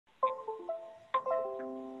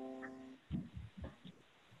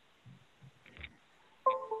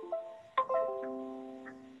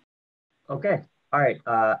Okay. All right.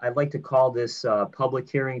 I'd like to call this public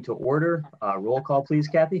hearing to order. Roll call, please,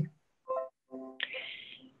 Kathy.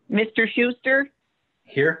 Mr. Schuster,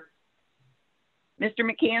 Here. Mr.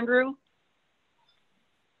 McAndrew,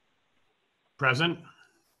 Present.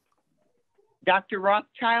 Dr.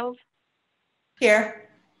 Rothchild, Here.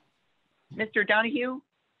 Mr. Donahue,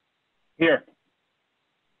 Here.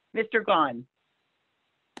 Mr. Gaughan.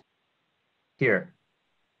 Here.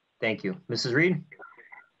 Thank you. Mrs. Reed?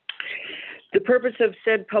 The purpose of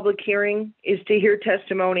said public hearing is to hear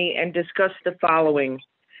testimony and discuss the following.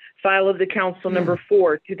 File of the Council number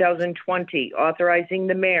 4, 2020, authorizing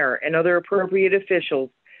the mayor and other appropriate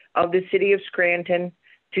officials of the city of Scranton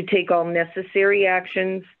to take all necessary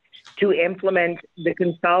actions to implement the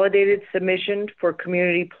consolidated submission for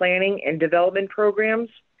community planning and development programs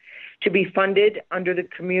to be funded under the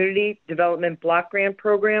Community Development Block Grant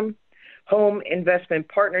Program, Home Investment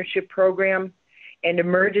Partnership Program, and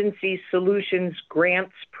Emergency Solutions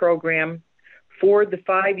Grants Program for the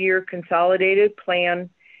 5-year consolidated plan,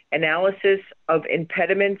 analysis of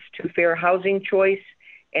impediments to fair housing choice,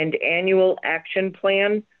 and annual action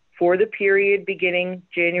plan for the period beginning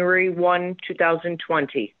January 1,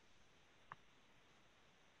 2020.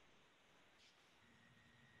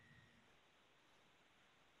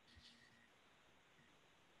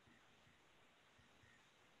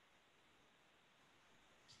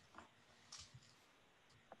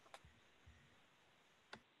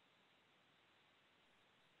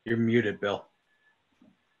 You're muted, Bill.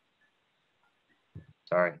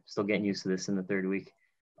 Sorry, still getting used to this in the third week.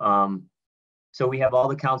 So we have all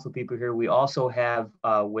the council people here. We also have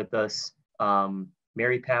with us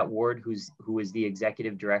Mary Pat Ward, who is the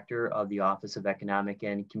Executive Director of the Office of Economic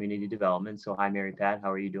and Community Development. So hi, Mary Pat,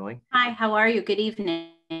 how are you doing? Hi, how are you? Good evening.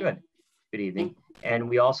 Good. Good evening. And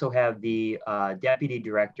we also have the Deputy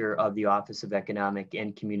Director of the Office of Economic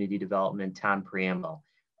and Community Development, Tom Preamble.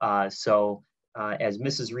 As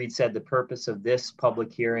Mrs. Reed said, the purpose of this public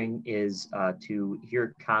hearing is to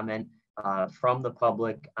hear comment from the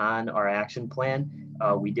public on our action plan.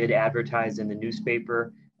 We did advertise in the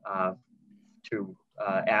newspaper to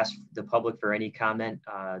ask the public for any comment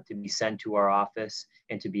to be sent to our office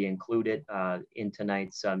and to be included in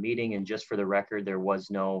tonight's meeting. And just for the record, there was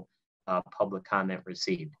no public comment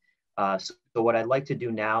received. So what I'd like to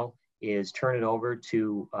do now is turn it over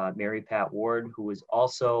to Mary Pat Ward, who is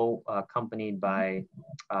also accompanied by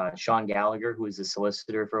Sean Gallagher, who is the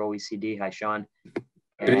solicitor for OECD. Hi, Sean.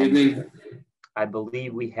 Good evening. I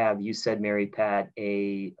believe we have, you said, Mary Pat,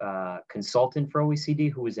 a consultant for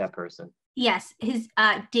OECD. Who is that person? Yes, his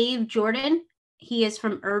Dave Jordan. He is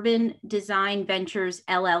from Urban Design Ventures,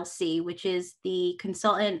 LLC, which is the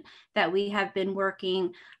consultant that we have been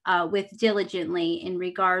working with diligently in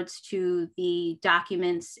regards to the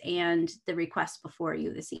documents and the requests before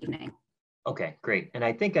you this evening. Okay, great. And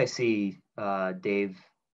I think I see Dave.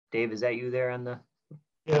 Dave, is that you there on the?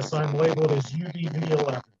 Yes, I'm labeled as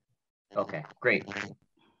UDV11. Okay, great.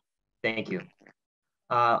 Thank you.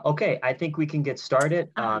 Okay, I think we can get started.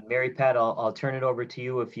 Mary Pat, I'll turn it over to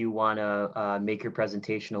you if you want to make your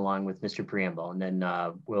presentation along with Mr. Preamble, and then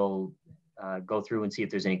we'll go through and see if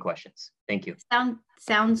there's any questions. Thank you.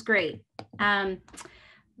 Sounds great.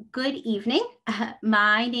 Good evening.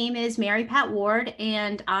 My name is Mary Pat Ward,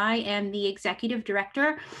 and I am the Executive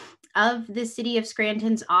Director of the City of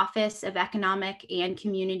Scranton's Office of Economic and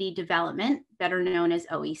Community Development, better known as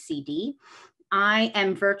OECD. I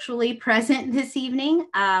am virtually present this evening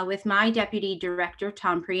with my Deputy Director,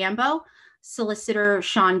 Tom Preamble, Solicitor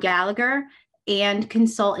Sean Gallagher, and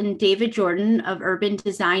Consultant David Jordan of Urban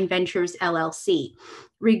Design Ventures, LLC,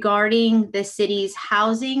 regarding the city's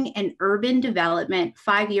Housing and Urban Development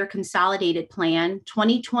 5-year Consolidated Plan,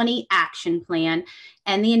 2020 Action Plan,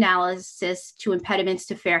 and the analysis to impediments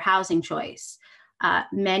to fair housing choice.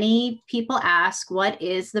 Many people ask, what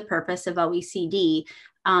is the purpose of OECD?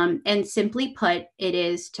 And simply put, it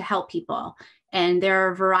is to help people. And there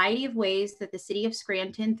are a variety of ways that the City of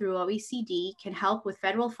Scranton through OECD can help with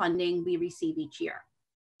federal funding we receive each year.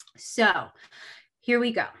 So here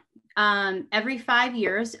we go. Every 5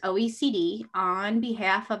 years, OECD, on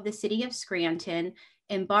behalf of the City of Scranton,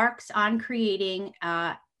 embarks on creating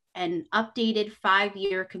an updated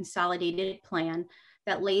 5-year consolidated plan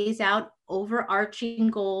that lays out overarching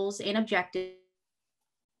goals and objectives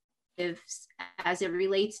as it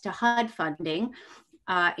relates to HUD funding,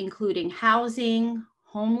 including housing,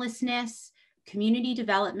 homelessness, community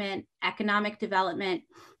development, economic development,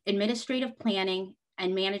 administrative planning,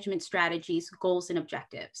 and management strategies, goals, and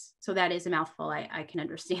objectives. So that is a mouthful, I can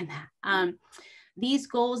understand that. These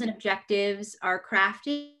goals and objectives are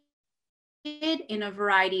crafted in a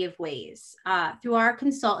variety of ways. Through our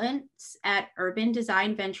consultants at Urban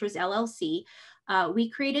Design Ventures LLC, we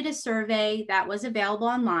created a survey that was available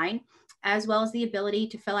online, as well as the ability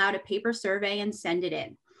to fill out a paper survey and send it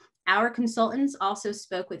in. Our consultants also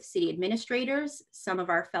spoke with city administrators, some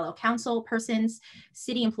of our fellow council persons,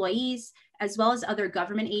 city employees, as well as other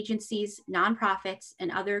government agencies, nonprofits,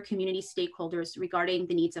 and other community stakeholders regarding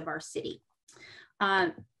the needs of our city.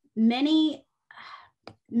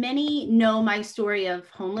 Many know my story of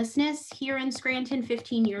homelessness here in Scranton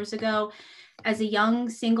 15 years ago as a young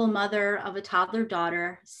single mother of a toddler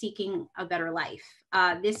daughter seeking a better life.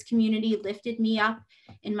 This community lifted me up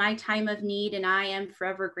in my time of need, and I am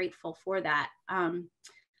forever grateful for that.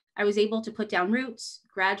 I was able to put down roots,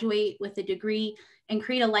 graduate with a degree, and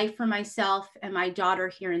create a life for myself and my daughter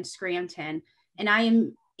here in Scranton. And I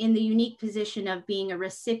am in the unique position of being a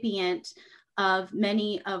recipient of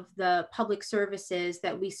many of the public services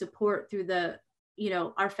that we support through the,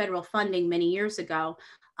 our federal funding many years ago.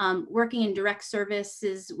 Working in direct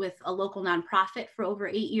services with a local nonprofit for over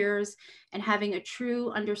 8 years and having a true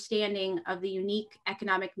understanding of the unique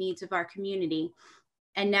economic needs of our community.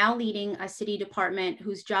 And now leading a city department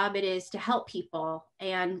whose job it is to help people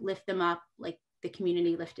and lift them up like the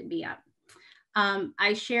community lifted me up.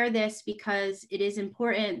 I share this because it is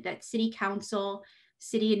important that City Council,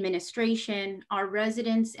 city administration, our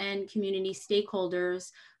residents and community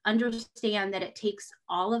stakeholders understand that it takes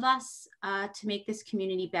all of us to make this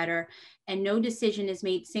community better, and no decision is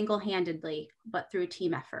made single-handedly, but through a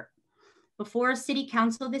team effort. Before City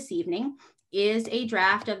Council this evening is a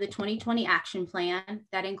draft of the 2020 action plan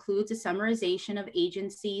that includes a summarization of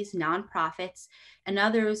agencies, nonprofits, and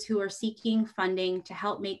others who are seeking funding to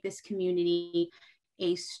help make this community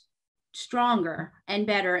a stronger and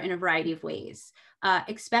better in a variety of ways,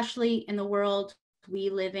 especially in the world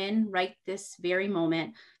we live in right this very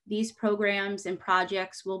moment. These programs and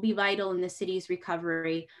projects will be vital in the city's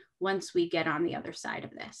recovery once we get on the other side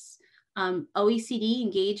of this. OECD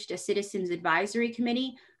engaged a citizens advisory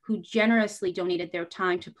committee who generously donated their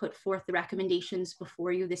time to put forth the recommendations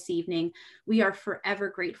before you this evening. We are forever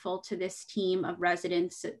grateful to this team of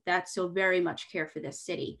residents that so very much care for this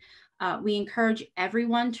city. We encourage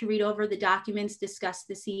everyone to read over the documents discussed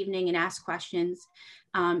this evening and ask questions.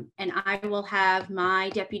 And I will have my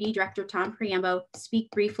Deputy Director, Tom Priambo, speak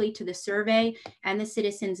briefly to the survey and the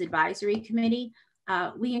Citizens Advisory Committee.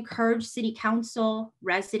 We encourage City Council,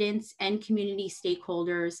 residents, and community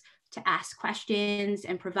stakeholders to ask questions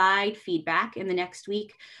and provide feedback in the next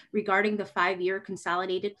week regarding the 5-year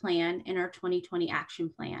consolidated plan and our 2020 action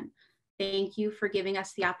plan. Thank you for giving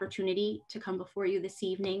us the opportunity to come before you this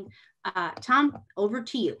evening. Tom, over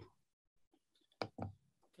to you.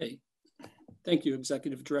 Okay, thank you,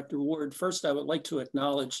 Executive Director Ward. First, I would like to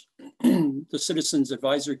acknowledge the Citizens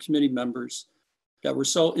Advisory Committee members that were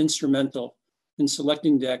so instrumental in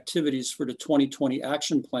selecting the activities for the 2020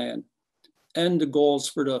 action plan and the goals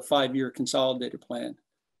for the 5-year consolidated plan.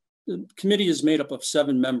 The committee is made up of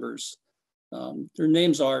 7 members. Their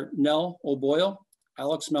names are Nell O'Boyle,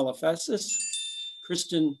 Alex Malafesis,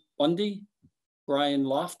 Kristen Bundy, Brian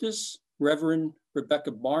Loftus, Reverend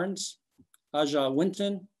Rebecca Barnes, Aja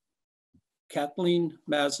Winton, Kathleen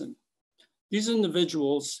Mazin. These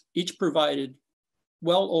individuals each provided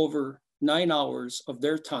well over 9 hours of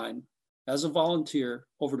their time as a volunteer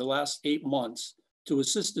over the last 8 months to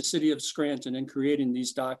assist the city of Scranton in creating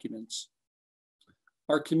these documents.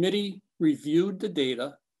 Our committee reviewed the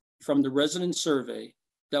data from the resident survey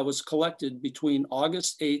that was collected between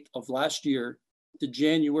August 8th of last year to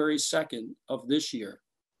January 2nd of this year,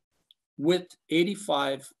 with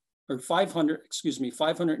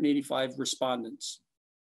 585 respondents.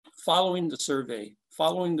 Following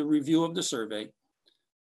the review of the survey,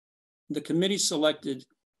 the committee selected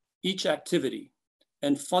each activity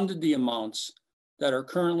and funded the amounts that are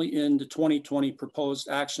currently in the 2020 proposed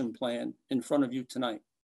action plan in front of you tonight.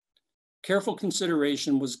 Careful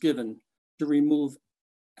consideration was given to remove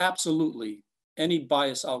absolutely any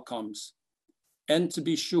bias outcomes and to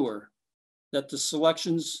be sure that the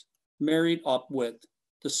selections married up with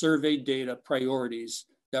the survey data priorities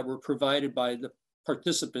that were provided by the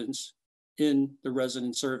participants in the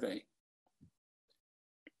resident survey.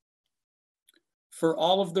 For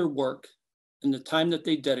all of their work and the time that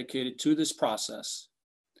they dedicated to this process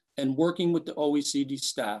and working with the OECD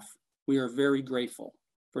staff, we are very grateful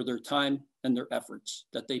for their time and their efforts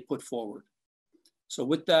that they put forward. So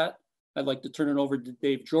with that, I'd like to turn it over to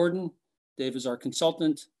Dave Jordan. Dave is our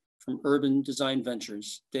consultant from Urban Design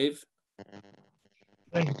Ventures. Dave?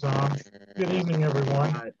 Thank you, Tom. Good evening,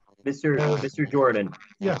 everyone. Mr. Jordan.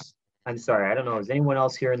 Yes. I'm sorry, I don't know, is anyone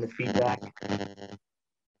else hearing the feedback?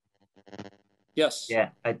 Yes. Yeah,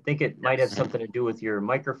 I think it might have something to do with your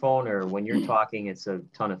microphone, or when you're talking, it's a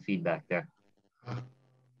ton of feedback there. I'm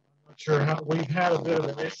not sure how, we've had a bit of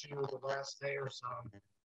an issue the last day or so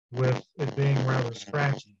with it being rather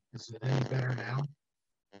scratchy. Is it any better now?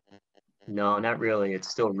 No, not really. It's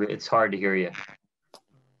still, it's hard to hear you.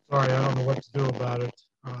 Sorry, I don't know what to do about it.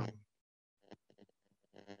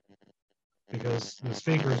 Because the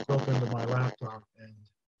speaker is built into my laptop, and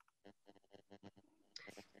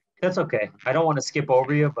That's okay. I don't want to skip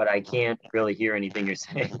over you, but I can't really hear anything you're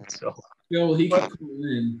saying. So, Bill, he can call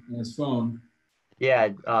in on his phone. yeah.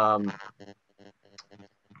 Do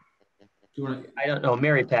you want I don't know,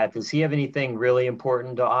 Mary Pat, does he have anything really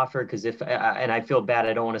important to offer? Because if, and I feel bad,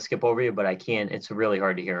 I don't want to skip over you, but I can't. It's really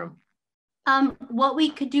hard to hear him. What we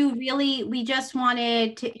could do really, we just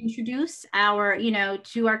wanted to introduce our,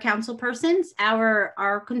 to our council persons,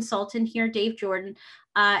 our consultant here, Dave Jordan,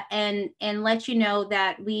 and let you know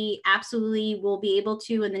that we absolutely will be able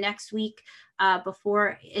to in the next week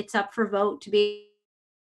before it's up for vote to be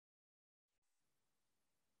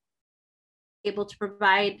able to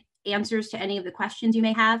provide answers to any of the questions you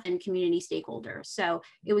may have and community stakeholders. So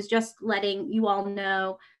it was just letting you all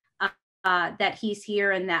know that he's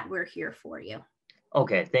here and that we're here for you.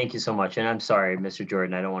 Okay, thank you so much. And I'm sorry, Mr.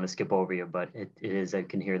 Jordan, I don't want to skip over you, but it is, I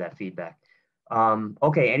can hear that feedback.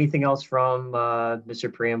 Okay, anything else from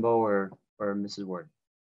Mr. Priambo or Mrs. Ward?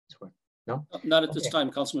 No? Not at this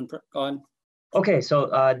time, Councilman Gaughan. Okay,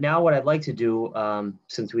 so now what I'd like to do,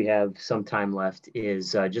 since we have some time left,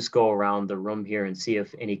 is just go around the room here and see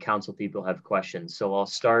if any council people have questions. So I'll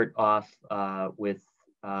start off with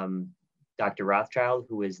Dr. Rothchild,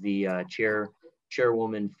 who is the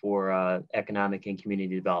chairwoman for Economic and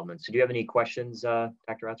Community Development. So do you have any questions, Dr.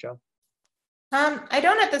 Rothchild? I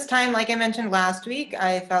don't at this time. Like I mentioned last week,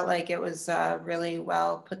 I felt like it was a really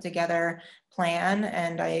well put together plan,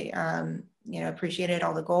 and I appreciated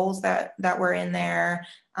all the goals that were in there.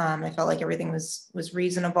 I felt like everything was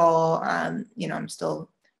reasonable. I'm still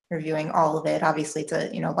reviewing all of it. Obviously, it's a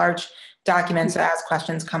large document, so as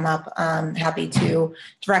questions come up, I'm happy to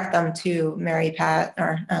direct them to Mary Pat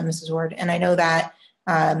or Mrs. Ward. And I know that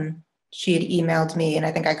she had emailed me, and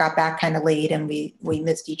I think I got back kind of late, and we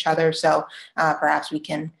missed each other. So perhaps we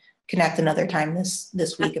can connect another time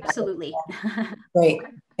this week. Absolutely. Great,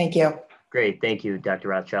 thank you. Great, thank you, Dr.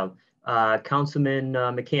 Rothchild. Councilman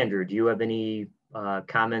McAndrew, do you have any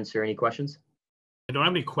comments or any questions? I don't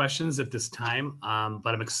have any questions at this time,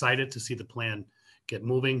 but I'm excited to see the plan get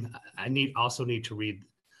moving. I also need to read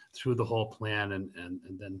through the whole plan and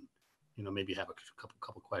then, maybe have a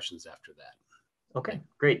couple questions after that. Okay,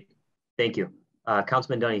 great. Thank you.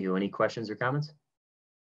 Councilman Donahue, any questions or comments?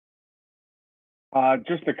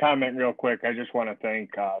 Just a comment real quick. I just want to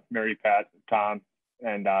thank Mary Pat, Tom,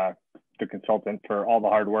 and the consultant for all the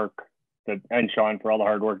hard work, and Sean for all the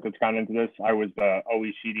hard work that's gone into this. I was the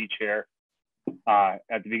OECD chair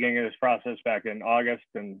at the beginning of this process back in August,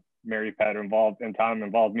 and Mary Pat and Tom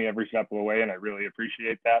involved me every step of the way, and I really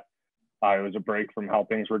appreciate that. It was a break from how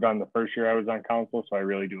things were done the first year I was on council, so I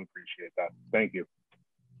really do appreciate that. Thank you.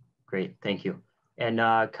 Great, thank you. And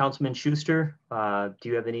Councilman Schuster, do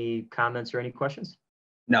you have any comments or any questions?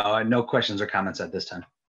 No, no questions or comments at this time.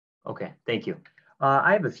 Okay, thank you.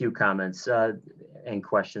 I have a few comments and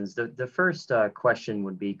questions. The first question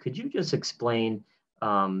would be, could you just explain,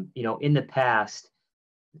 in the past,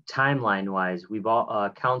 timeline-wise,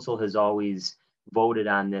 council has always voted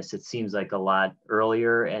on this, it seems like a lot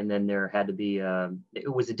earlier, and then there had to be,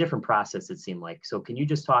 it was a different process, it seemed like. So can you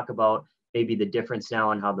just talk about maybe the difference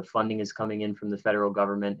now and how the funding is coming in from the federal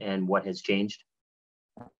government and what has changed?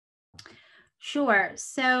 Sure.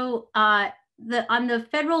 So on the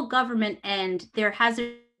federal government end, there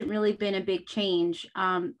hasn't really been a big change.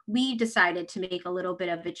 We decided to make a little bit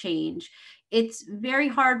of a change. It's very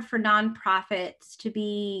hard for nonprofits to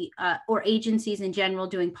be, or agencies in general,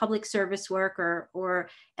 doing public service work or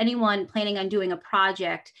anyone planning on doing a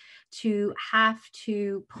project to have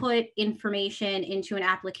to put information into an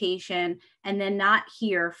application and then not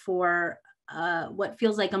hear for what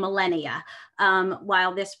feels like a millennia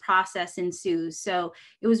while this process ensues. So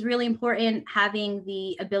it was really important having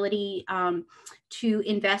the ability to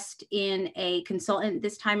invest in a consultant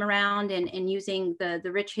this time around, and using the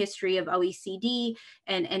rich history of OECD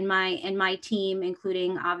and my team,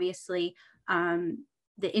 including obviously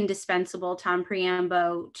the indispensable Tom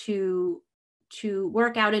Priambo,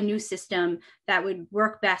 work out a new system that would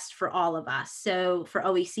work best for all of us. So for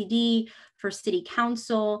OECD, for City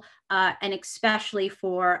Council, and especially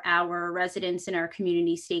for our residents and our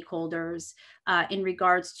community stakeholders in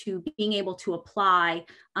regards to being able to apply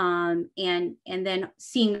and then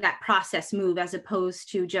seeing that process move as opposed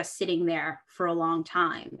to just sitting there for a long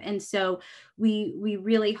time. And so we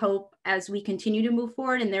really hope as we continue to move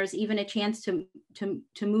forward, and there's even a chance to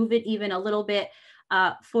move it even a little bit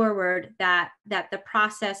forward, that the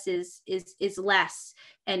process is less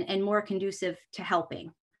and more conducive to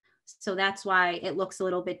helping. So that's why it looks a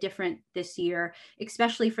little bit different this year,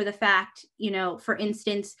 especially for the fact, for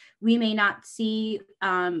instance, we may not see,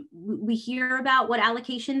 we hear about what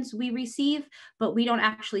allocations we receive, but we don't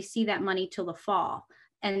actually see that money till the fall.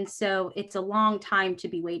 And so it's a long time to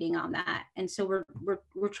be waiting on that. And so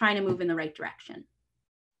we're trying to move in the right direction.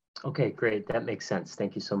 Okay, great. That makes sense.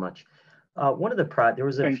 Thank you so much. One of the there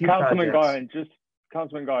was a few Councilman projects.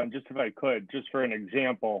 Councilman Gaughan, just if I could, just for an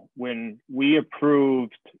example, when we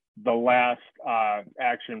approved the last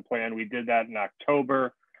action plan, we did that in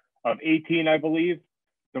October of 18, I believe.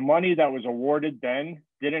 The money that was awarded then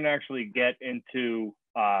didn't actually get into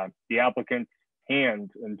the applicant's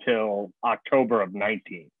hands until October of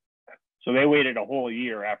 19. So they waited a whole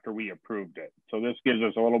year after we approved it. So this gives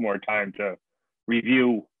us a little more time to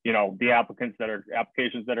review, the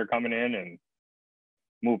applications that are coming in and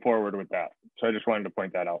move forward with that. So I just wanted to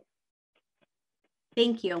point that out.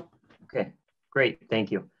 Thank you. Okay, great.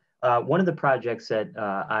 Thank you. One of the projects that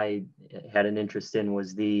I had an interest in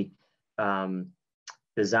was the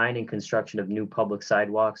design and construction of new public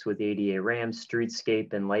sidewalks with ADA ramps,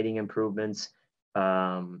 streetscape and lighting improvements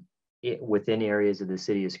within areas of the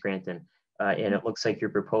city of Scranton. And it looks like you're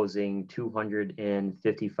proposing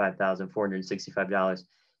 $255,465.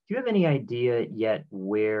 Do you have any idea yet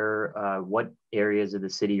what areas of the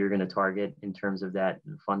city you're going to target in terms of that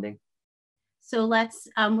funding? So let's,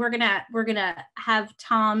 we're gonna have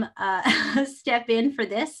Tom step in for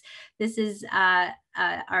this. This is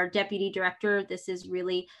our deputy director. This is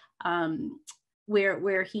really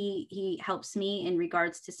where he helps me in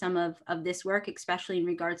regards to some of this work, especially in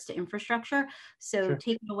regards to infrastructure. So Sure.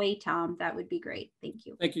 Take it away, Tom. That would be great. Thank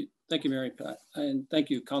you. Thank you, Mary Pat, and thank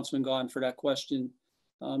you, Councilman Gaughan, for that question.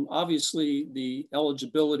 Obviously, the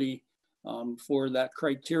eligibility for that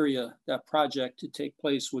criteria, that project to take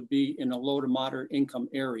place would be in a low to moderate income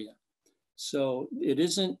area. So it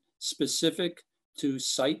isn't specific to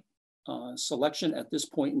site selection at this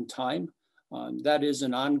point in time. That is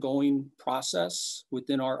an ongoing process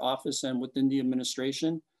within our office and within the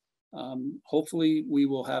administration. Hopefully we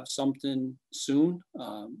will have something soon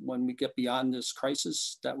when we get beyond this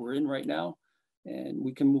crisis that we're in right now, and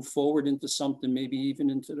we can move forward into something maybe even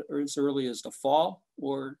into as early as the fall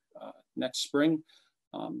or next spring.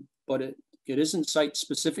 But it isn't site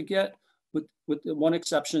specific yet, with the one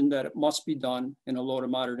exception that it must be done in a low to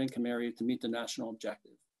moderate income area to meet the national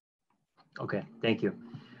objective. Okay, thank you.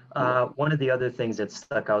 One of the other things that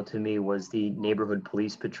stuck out to me was the neighborhood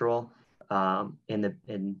police patrol. In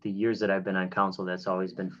the years that I've been on council, that's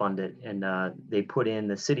always been funded, and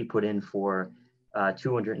the city put in for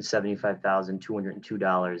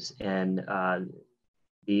 $275,202, and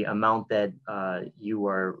the amount that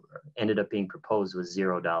ended up being proposed was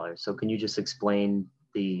 $0. So can you just explain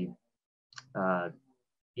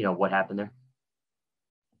what happened there?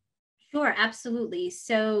 Sure, absolutely.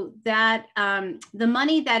 So that the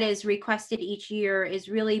money that is requested each year is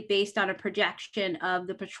really based on a projection of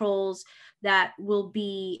the patrols that will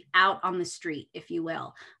be out on the street, if you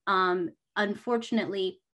will.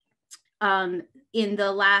 Unfortunately, in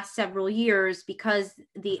the last several years, because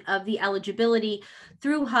of the eligibility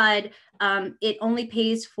through HUD, it only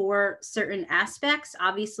pays for certain aspects,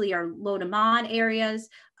 obviously our low to mod areas,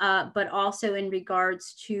 but also in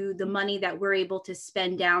regards to the money that we're able to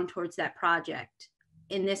spend down towards that project,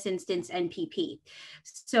 in this instance, NPP.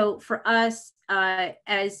 So for us,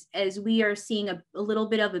 as we are seeing a little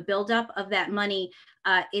bit of a buildup of that money,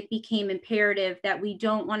 it became imperative that we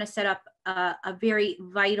don't want to set up a very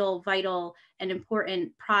vital and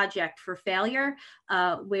important project for failure,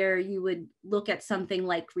 where you would look at something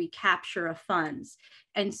like recapture of funds.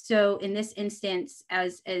 And so in this instance,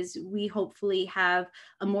 as we hopefully have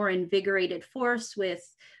a more invigorated force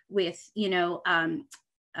with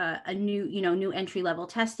a new entry level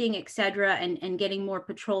testing, et cetera, and getting more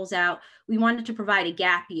patrols out, we wanted to provide a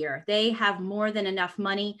gap year. They have more than enough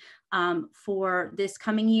money for this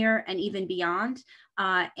coming year and even beyond.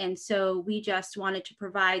 And so we just wanted to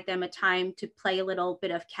provide them a time to play a little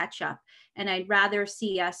bit of catch up. And I'd rather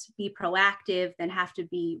see us be proactive than have to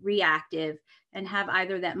be reactive and have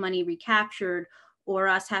either that money recaptured or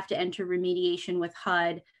us have to enter remediation with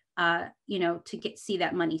HUD, you know, to see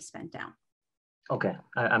that money spent down. Okay,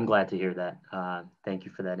 I'm glad to hear that. Thank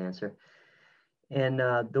you for that answer. And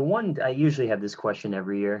the one, I usually have this question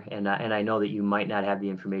every year, and I know that you might not have the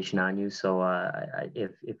information on you, so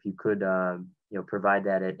if you could you know, provide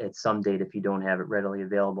that at some date if you don't have it readily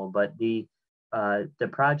available. But the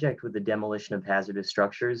project with the demolition of hazardous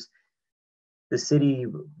structures, the city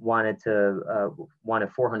wanted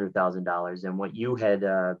 $400,000, and what you had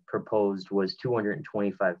proposed was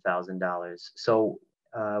 $225,000. So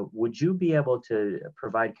would you be able to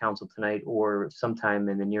provide council tonight or sometime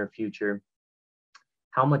in the near future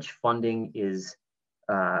how much funding is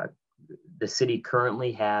the city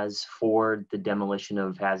currently has for the demolition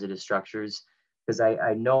of hazardous structures? Because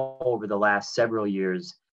I know over the last several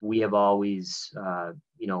years, we have always,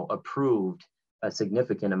 you know, approved a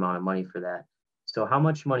significant amount of money for that. So how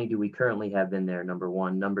much money do we currently have in there, number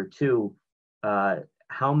one? Number two,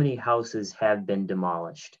 how many houses have been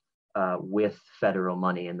demolished with federal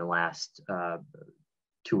money in the last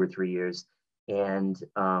 2 or 3 years? And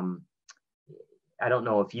I don't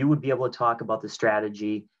know if you would be able to talk about the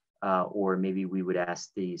strategy or maybe we would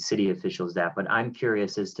ask the city officials that, but I'm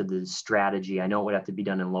curious as to the strategy. I know it would have to be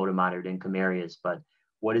done in low to moderate income areas, but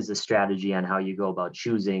what is the strategy on how you go about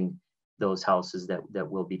choosing those houses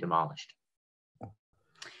that will be demolished?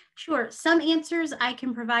 Sure. Some answers I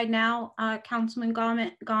can provide now, Councilman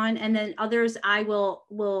Gaughan, and then others I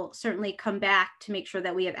will certainly come back to make sure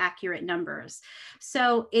that we have accurate numbers.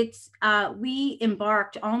 So it's we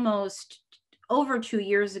embarked almost over 2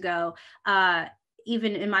 years ago,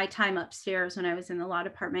 even in my time upstairs when I was in the law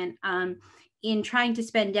department, in trying to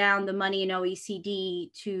spend down the money in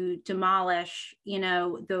OECD to demolish, you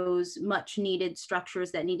know, those much needed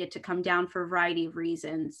structures that needed to come down for a variety of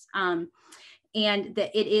reasons. And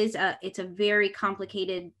that it's a very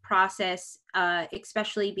complicated process,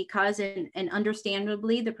 especially because, and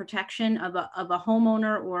understandably, the protection of a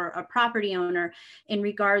homeowner or a property owner in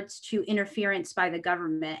regards to interference by the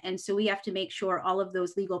government. And so we have to make sure all of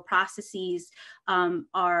those legal processes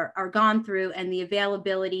are gone through, and the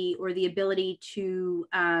availability or the ability to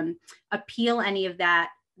appeal any of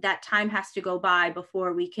that time has to go by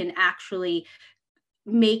before we can actually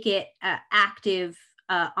make it active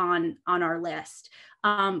on our list.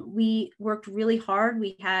 We worked really hard.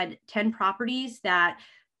 We had 10 properties that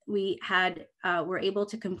we had were able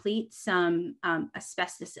to complete some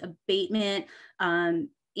asbestos abatement, and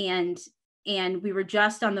we were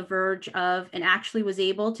just on the verge of, and actually was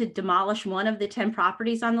able to demolish one of the 10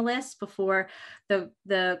 properties on the list before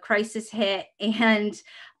the crisis hit, and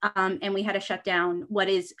we had to shut down what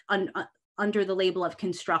is under the label of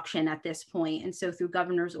construction at this point. And so through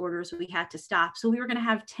governor's orders, we had to stop. So we were going to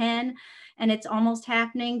have 10, and it's almost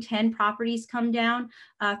happening, 10 properties come down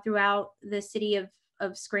throughout the city of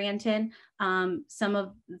Scranton. Some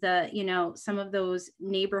of those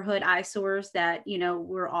neighborhood eyesores that, you know,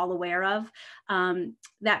 we're all aware of.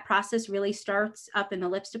 That process really starts up in the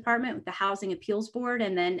LIPS department with the Housing Appeals Board,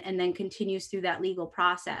 and then continues through that legal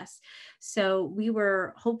process. So we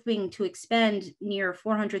were hoping to expend near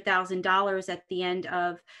 $400,000 at the end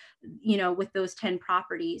of, you know, with those 10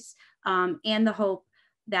 properties, and the hope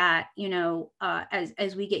that, you know,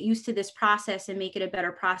 as we get used to this process and make it a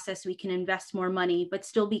better process, we can invest more money, but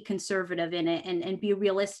still be conservative in it and be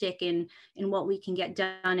realistic in what we can get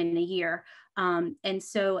done in a year. And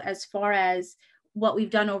so as far as what we've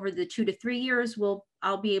done over the 2 to 3 years,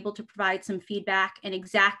 I'll be able to provide some feedback, and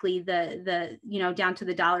exactly the you know, down to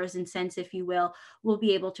the dollars and cents, if you will, we'll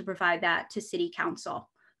be able to provide that to City Council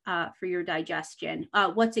for your digestion.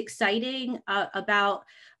 What's exciting about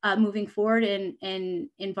moving forward and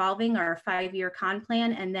involving our 5-year con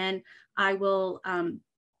plan, and then I will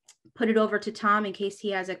put it over to Tom in case he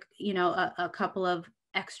has a couple of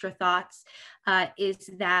extra thoughts, is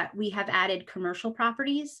that we have added commercial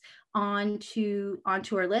properties onto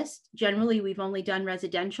our list. Generally, we've only done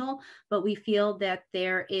residential, but we feel that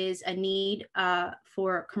there is a need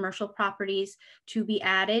for commercial properties to be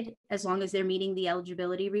added as long as they're meeting the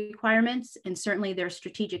eligibility requirements. And certainly there's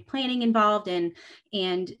strategic planning involved and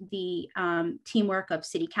the teamwork of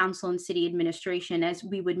City Council and City Administration as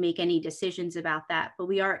we would make any decisions about that. But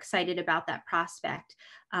we are excited about that prospect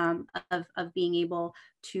of being able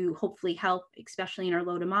to hopefully help, especially in our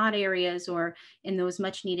low to mod areas or in those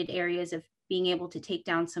much needed areas, of being able to take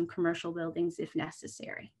down some commercial buildings if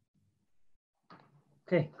necessary.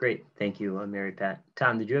 Okay, great. Thank you, Mary Pat.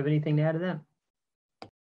 Tom, did you have anything to add to that?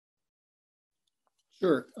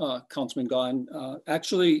 Sure, Councilman Gaughan.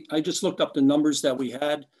 Actually, I just looked up the numbers that we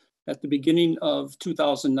had at the beginning of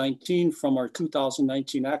 2019 from our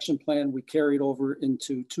 2019 action plan. We carried over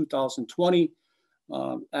into 2020.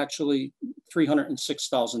 actually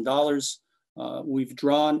 $306,000. We've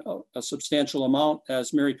drawn a substantial amount.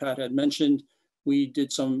 As Mary Pat had mentioned, we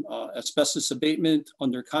did some asbestos abatement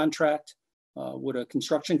under contract with a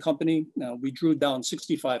construction company. Now we drew down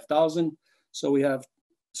 65,000. So we have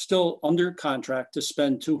still under contract to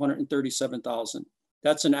spend 237,000.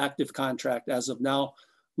 That's an active contract as of now,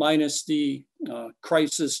 minus the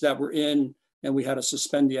crisis that we're in, and we had to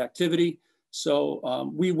suspend the activity.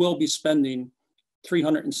 So we will be spending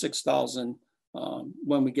 306,000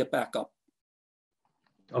 when we get back up.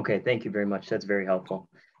 Okay, thank you very much. That's very helpful.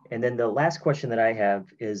 And then the last question that I have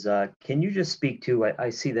is, can you just speak to, I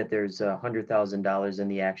see that there's $100,000 in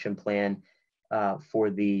the action plan for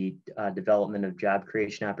the development of job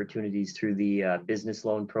creation opportunities through the business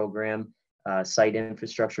loan program, site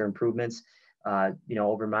infrastructure improvements. You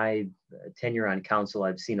know, over my tenure on council,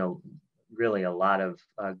 I've seen really a lot of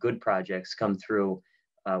good projects come through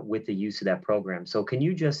with the use of that program. So can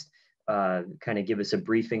you just kind of give us a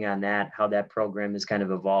briefing on that, how that program has kind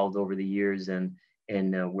of evolved over the years and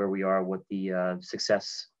where we are, what the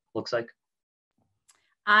success looks like?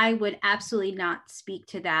 I would absolutely not speak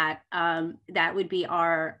to that. That would be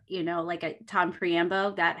our, you know, like a Tom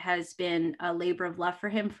Priambo. That has been a labor of love for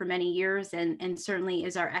him for many years, and certainly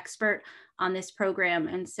is our expert on this program.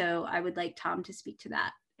 And so I would like Tom to speak to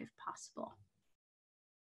that if possible.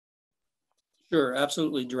 Sure,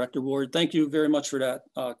 absolutely, Director Ward. Thank you very much for that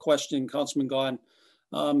question, Councilman Gaughan.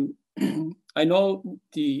 I know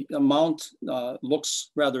the amount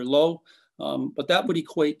looks rather low, but that would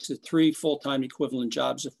equate to 3 full-time equivalent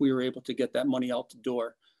jobs if we were able to get that money out the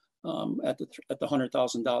door at the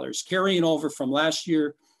 $100,000. Carrying over from last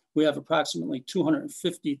year, we have approximately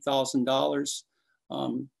 $250,000.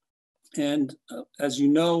 And as you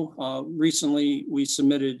know, recently we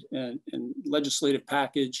submitted a legislative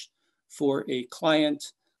package for a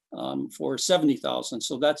client for $70,000.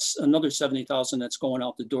 So that's another $70,000 that's going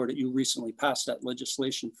out the door that you recently passed that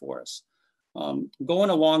legislation for us. Going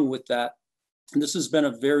along with that, and this has been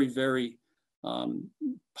a very, very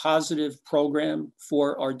positive program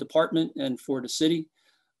for our department and for the city.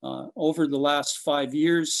 Over the last 5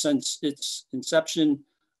 years since its inception,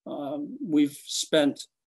 we've spent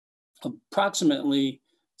approximately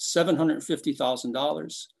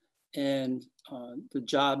 $750,000, and the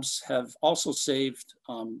jobs have also saved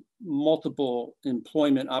multiple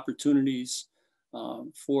employment opportunities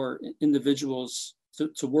for individuals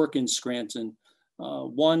to work in Scranton.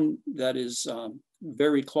 One that is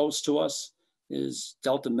very close to us is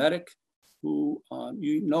Delta Medic, who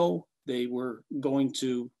you know, they were going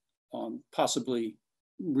to possibly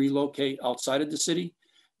relocate outside of the city.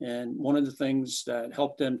 And one of the things that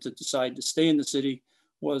helped them to decide to stay in the city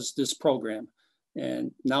was this program.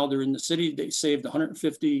 And now they're in the city. They saved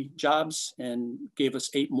 150 jobs and gave us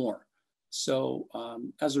 8 more. So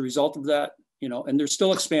as a result of that, you know, and they're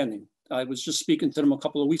still expanding. I was just speaking to them a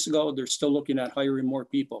couple of weeks ago. They're still looking at hiring more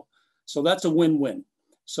people. So that's a win-win.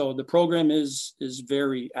 So the program is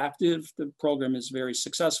very active. The program is very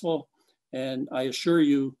successful. And I assure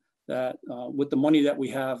you that with the money that we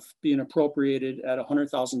have being appropriated at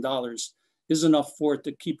 $100,000 is enough for it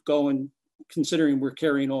to keep going, considering we're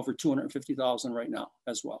carrying over $250,000 right now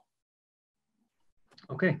as well.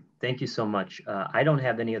 Okay, thank you so much. I don't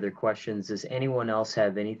have any other questions. Does anyone else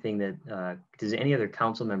have anything that, does any other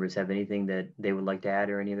council members have anything that they would like to add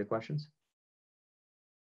or any other questions?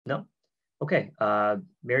 No? Okay,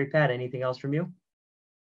 Mary Pat, anything else from you?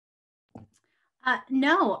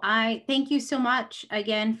 No, I thank you so much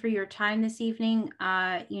again for your time this evening,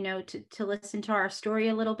 you know, to listen to our story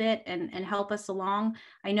a little bit and help us along.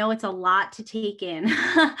 I know it's a lot to take in.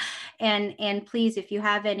 and please, if you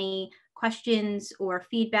have any questions or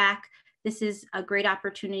feedback, this is a great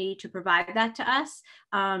opportunity to provide that to us,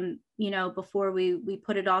 you know, before we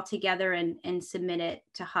put it all together and submit it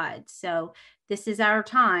to HUD. So this is our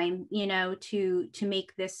time, you know, to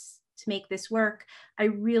make this work. I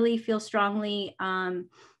really feel strongly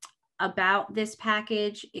about this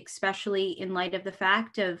package, especially in light of the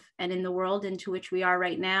fact of, and in the world into which we are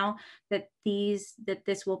right now, that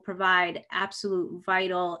this will provide absolute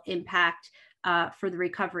vital impact for the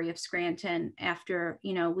recovery of Scranton after,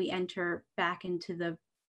 you know, we enter back into the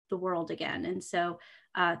world again. And so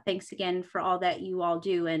thanks again for all that you all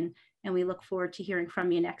do. And we look forward to hearing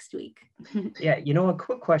from you next week. Yeah, you know, a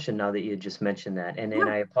quick question now that you just mentioned that, and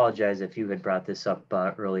I apologize if you had brought this up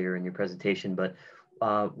earlier in your presentation, but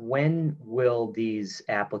when will these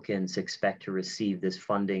applicants expect to receive this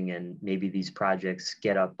funding and maybe these projects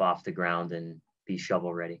get up off the ground and be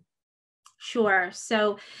shovel ready? Sure.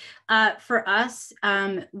 So for us,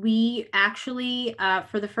 we actually,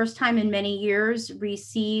 for the first time in many years,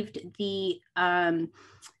 received the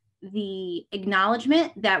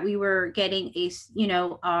acknowledgement that we were getting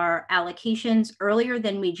our allocations earlier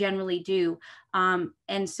than we generally do.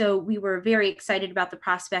 And so we were very excited about the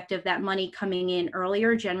prospect of that money coming in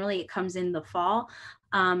earlier. Generally, it comes in the fall.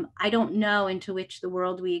 I don't know into which the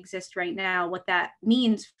world we exist right now, what that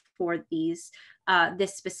means for these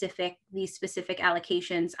specific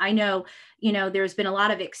allocations. I know, there's been a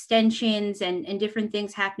lot of extensions and different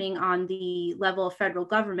things happening on the level of federal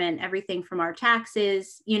government, everything from our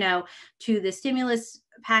taxes, to the stimulus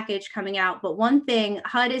package coming out. But one thing,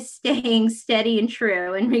 HUD is staying steady and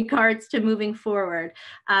true in regards to moving forward.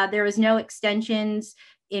 There was no extensions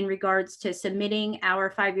in regards to submitting our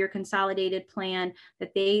 5-year consolidated plan,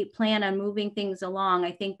 that they plan on moving things along.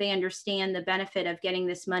 I think they understand the benefit of getting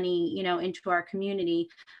this money, into our community,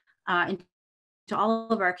 into all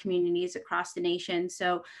of our communities across the nation.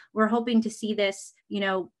 So we're hoping to see this,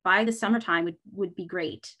 by the summertime would be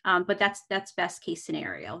great. But that's best case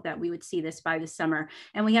scenario, that we would see this by the summer.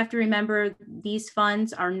 And we have to remember, these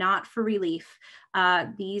funds are not for relief.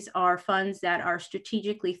 These are funds that are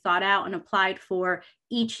strategically thought out and applied for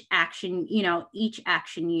each action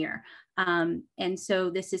year. And so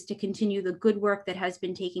this is to continue the good work that has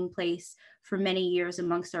been taking place for many years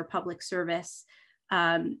amongst our public service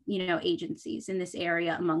agencies in this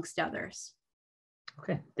area, amongst others.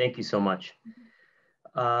 Okay, thank you so much.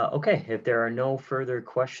 Okay, if there are no further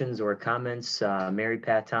questions or comments, Mary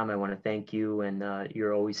Pat, Tom, I want to thank you and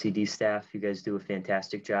your OECD staff. You guys do a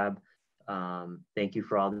fantastic job. Thank you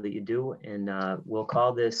for all that you do, and we'll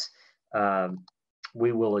call this,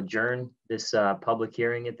 we will adjourn this public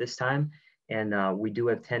hearing at this time, and we do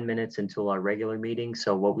have 10 minutes until our regular meeting,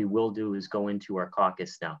 so what we will do is go into our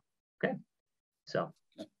caucus now. Okay, so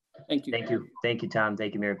thank you. Thank you, Tom.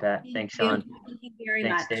 Thank you, Mary Pat. Thanks, Sean. Thank you very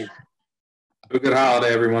Thanks, much. Dave. Have a good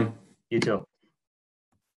holiday, everyone. You too.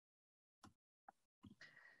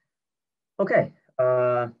 Okay,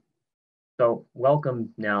 so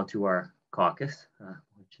welcome now to our caucus,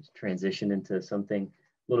 which has transitioned into something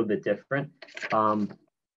a little bit different.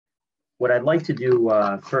 What I'd like to do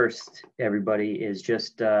first, everybody, is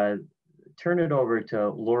just turn it over to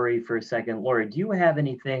Lori for a second. Lori, do you have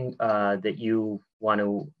anything that you want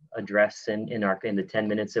to address in the 10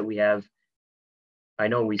 minutes that we have? I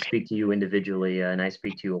know we speak to you individually, and I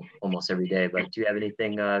speak to you almost every day, but do you have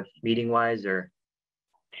anything meeting-wise or?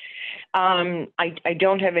 I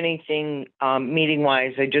don't have anything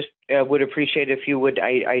meeting-wise. I just would appreciate if you would,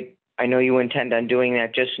 I know you intend on doing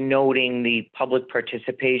that, just noting the public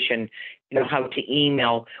participation, how to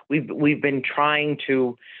email. We've been trying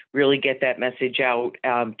to really get that message out,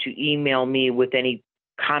 to email me with any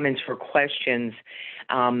comments or questions.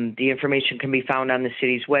 The information can be found on the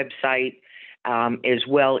city's website, as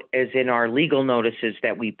well as in our legal notices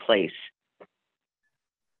that we place.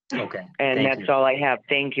 Okay. And that's all I have.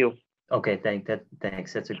 Thank you. Okay,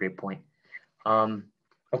 thanks. That's a great point.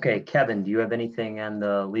 Okay, Kevin, do you have anything on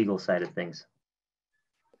the legal side of things?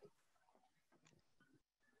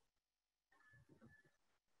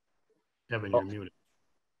 Kevin, you're muted.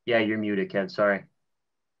 Yeah, you're muted, Kev. Sorry.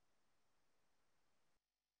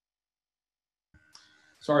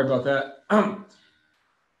 Sorry about that.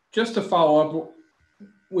 Just to follow up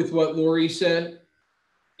with what Lori said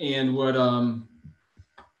and what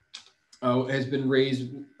has been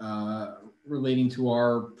raised relating to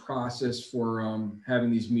our process for having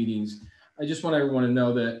these meetings. I just want everyone to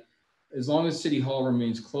know that as long as City Hall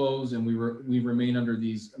remains closed and we remain under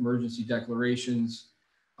these emergency declarations,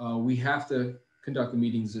 we have to conduct the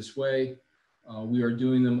meetings this way. We are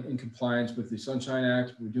doing them in compliance with the Sunshine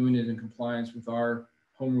Act. We're doing it in compliance with our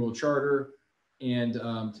Home Rule Charter. And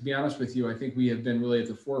to be honest with you, I think we have been really at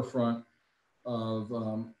the forefront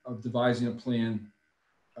of devising a plan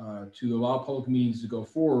to allow public meetings to go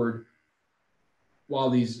forward while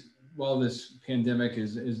this pandemic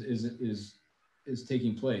is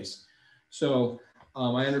taking place. So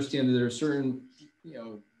I understand that there are certain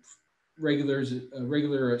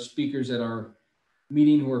regular speakers at our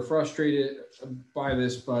meeting who are frustrated by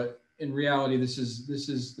this, but in reality, this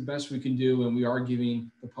is the best we can do, and we are giving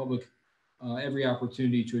the public every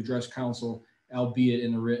opportunity to address council, albeit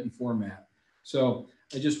in a written format. So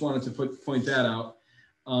I just wanted to point that out.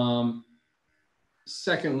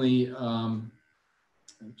 Secondly,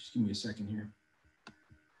 just give me a second here.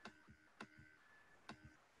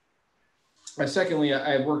 Secondly,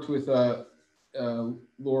 I've worked with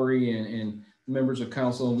Lori and members of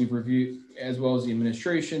council, and we've reviewed, as well as the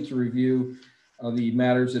administration, to review the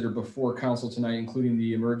matters that are before council tonight, including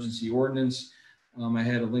the emergency ordinance. I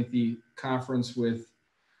had a lengthy conference with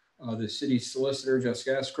the city solicitor,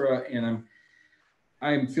 Jessica Eskra, and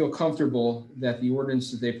I feel comfortable that the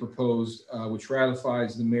ordinance that they proposed, which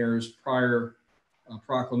ratifies the mayor's prior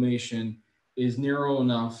proclamation, is narrow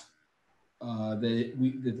enough that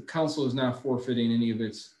the council is not forfeiting any of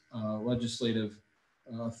its legislative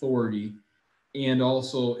authority, and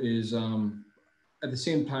also is at the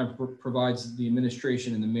same time provides the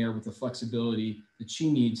administration and the mayor with the flexibility that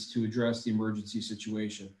she needs to address the emergency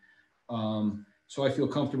situation. So I feel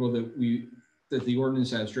comfortable that the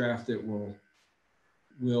ordinance as drafted will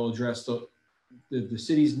address the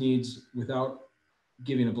city's needs without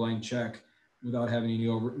giving a blank check, without having any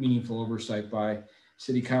meaningful oversight by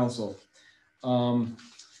city council.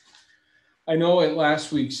 I know at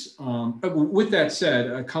last week's, with that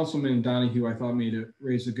said, Councilman Donahue, I thought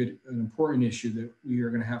raised an important issue that we are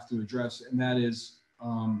going to have to address, and that is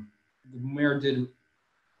the mayor did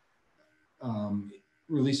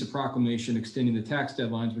release a proclamation extending the tax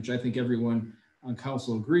deadlines, which I think everyone on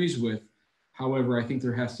council agrees with. However, I think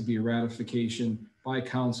there has to be a ratification by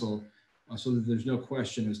council so that there's no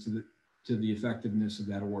question as to the effectiveness of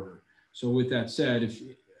that order. So with that said, if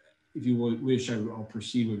you wish, I'll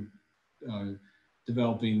proceed with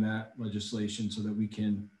developing that legislation so that we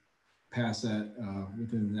can pass that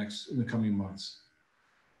in the coming months.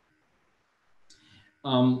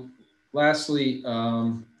 Lastly,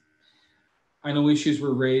 I know issues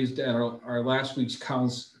were raised at our last week's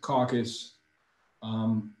caucus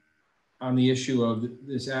on the issue of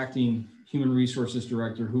this acting human resources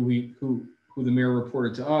director, who the mayor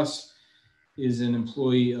reported to us is an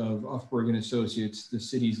employee of Uffberg and Associates, the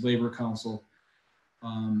city's labor council.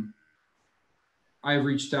 I've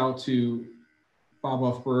reached out to Bob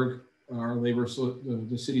Uffberg,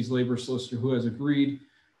 the city's labor solicitor, who has agreed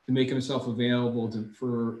to make himself available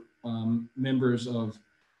for members of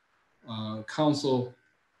council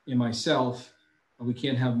and myself. We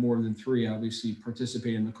can't have more than 3, obviously,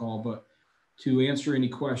 participate in the call, but to answer any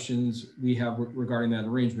questions we have regarding that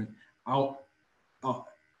arrangement.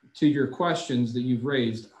 To your questions that you've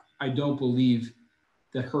raised, I don't believe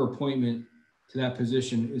that her appointment to that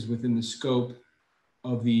position is within the scope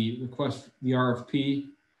of the request, the RFP,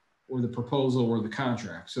 or the proposal, or the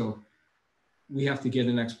contract. So we have to get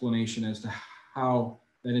an explanation as to how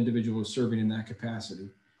that individual is serving in that capacity.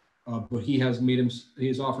 But he has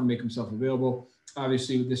offered to make himself available.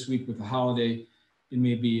 Obviously, this week with the holiday, it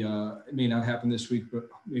may not happen this week, but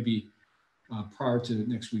maybe prior to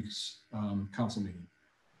next week's council meeting.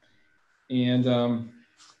 And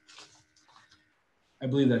I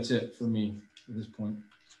believe that's it for me at this point.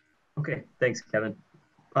 Okay, thanks, Kevin.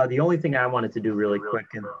 The only thing I wanted to do really quick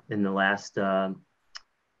in the last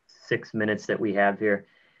 6 minutes that we have here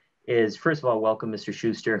is, first of all, welcome Mr.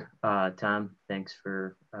 Schuster. Tom, thanks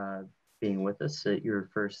for being with us at your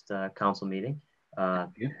first council meeting.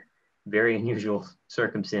 Very unusual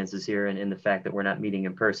circumstances here, and in the fact that we're not meeting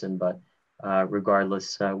in person, but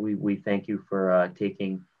regardless, we thank you for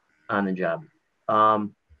taking on the job.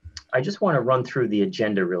 I just want to run through the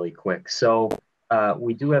agenda really quick. So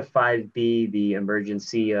we do have 5B, the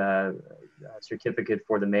emergency certificate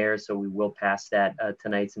for the mayor. So we will pass that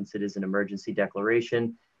tonight since it is an emergency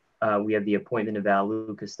declaration. We have the appointment of Al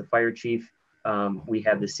Lucas, the fire chief. We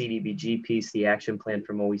have the CDBG piece, the action plan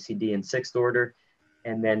from OECD in 6th order.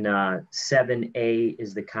 And then 7A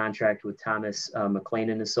is the contract with Thomas McLean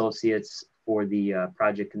and Associates for the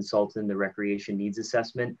project consultant, the recreation needs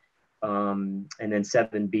assessment. And then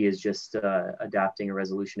 7B is just adopting a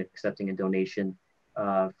resolution accepting a donation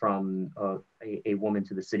from a woman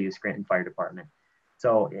to the City of Scranton Fire Department.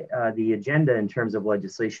 So the agenda in terms of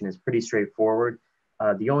legislation is pretty straightforward.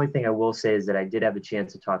 The only thing I will say is that I did have a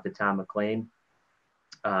chance to talk to Tom McLean,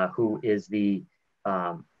 who is the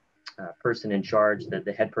person in charge,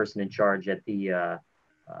 the head person in charge at the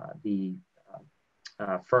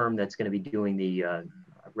firm that's going to be doing the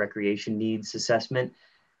recreation needs assessment.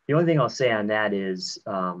 The only thing I'll say on that is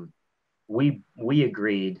we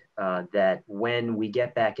agreed that when we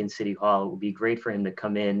get back in City Hall, it would be great for him to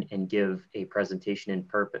come in and give a presentation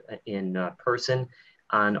in person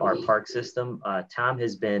on our park system. Tom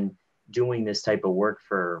has been doing this type of work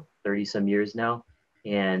for 30 some years now.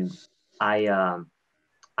 And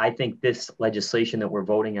I think this legislation that we're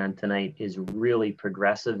voting on tonight is really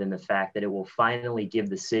progressive in the fact that it will finally give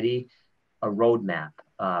the city a roadmap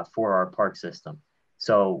for our park system.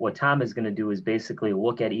 So what Tom is going to do is basically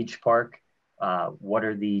look at each park, what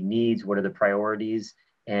are the needs, what are the priorities,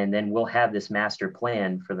 and then we'll have this master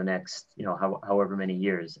plan for the next, however many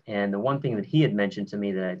years. And the one thing that he had mentioned to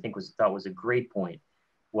me that I think thought was a great point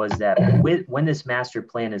was that when this master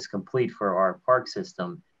plan is complete for our park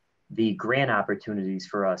system, the grant opportunities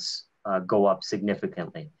for us go up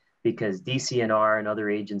significantly, because DCNR and other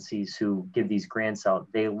agencies who give these grants out,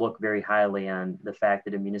 they look very highly on the fact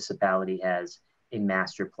that a municipality has a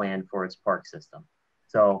master plan for its park system.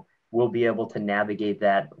 So we'll be able to navigate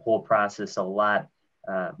that whole process a lot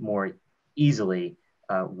more easily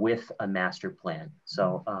with a master plan.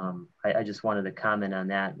 So I just wanted to comment on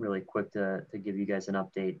that really quick to give you guys an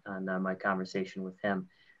update on my conversation with him.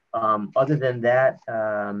 Other than that,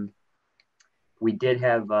 we did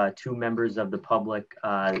have 2 members of the public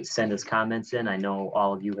send us comments in. I know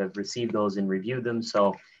all of you have received those and reviewed them.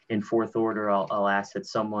 So in fourth order, I'll ask that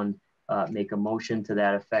someone make a motion to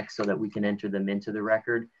that effect so that we can enter them into the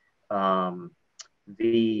record.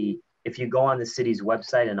 If you go on the city's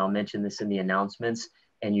website, and I'll mention this in the announcements,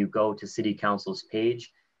 and you go to City Council's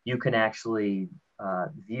page, you can actually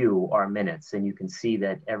view our minutes, and you can see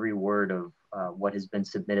that every word of what has been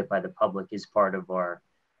submitted by the public is part of our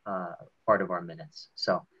minutes.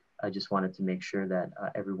 So I just wanted to make sure that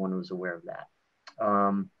everyone was aware of that.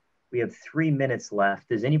 We have 3 minutes left.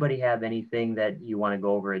 Does anybody have anything that you want to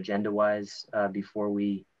go over agenda-wise before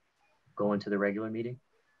we go into the regular meeting?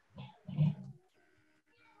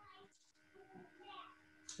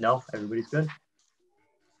 No, everybody's good?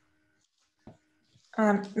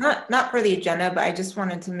 Not for the agenda, but I just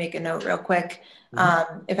wanted to make a note real quick.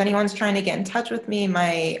 If anyone's trying to get in touch with me,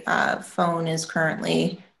 my phone is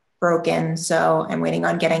currently broken, so I'm waiting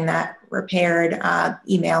on getting that repaired.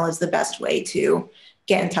 Email is the best way to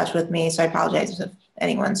get in touch with me, so I apologize if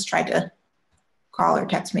anyone's tried to call or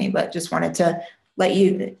text me, but just wanted to let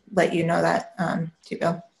you know that too,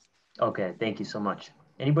 Bill. Okay, thank you so much.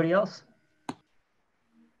 Anybody else?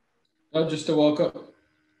 No, just to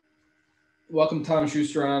welcome Tom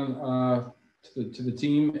Schuster on to the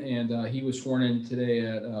team, and he was sworn in today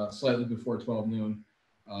at slightly before 12 noon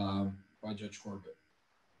by Judge Corbett.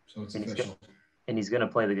 So it's official. And he's going to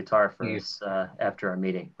play the guitar for us after our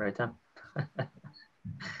meeting, right, Tom?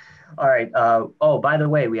 All right. Oh, by the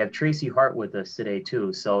way, we have Tracy Hart with us today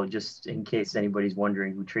too. So just in case anybody's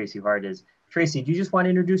wondering who Tracy Hart is, Tracy, do you just want to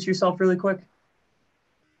introduce yourself really quick?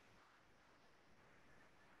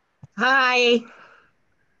 Hi.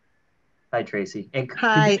 Hi, Tracy. And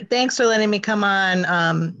hi. Thanks for letting me come on.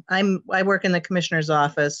 I work in the commissioner's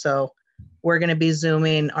office, so we're going to be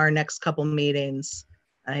Zooming our next couple meetings.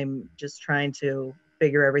 I'm just trying to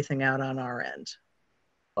figure everything out on our end.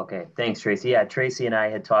 Okay, thanks, Tracy. Yeah, Tracy and I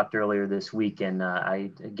had talked earlier this week, and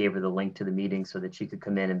I gave her the link to the meeting so that she could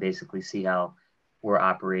come in and basically see how we're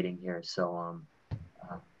operating here. So,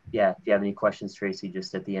 yeah, if you have any questions, Tracy,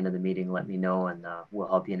 just at the end of the meeting, let me know, and we'll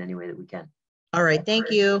help you in any way that we can. All right,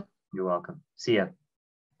 thank you. You're welcome. See ya.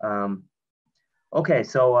 Okay,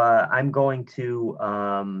 so I'm going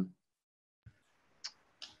to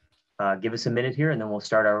give us a minute here, and then we'll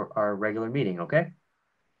start our regular meeting, okay?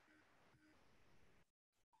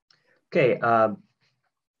 Okay,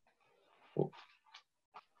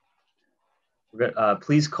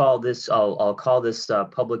 please call this, I'll call this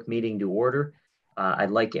public meeting to order.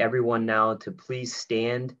 I'd like everyone now to please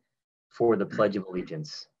stand for the Pledge of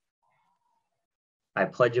Allegiance. I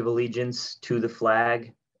pledge of allegiance to the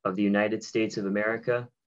flag of the United States of America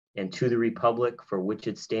and to the republic for which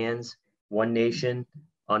it stands, one nation,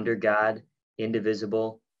 under God,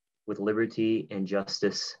 indivisible, with liberty and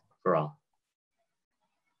justice for all.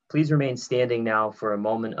 Please remain standing now for a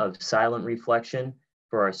moment of silent reflection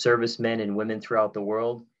for our servicemen and women throughout the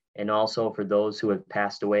world, and also for those who have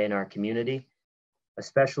passed away in our community,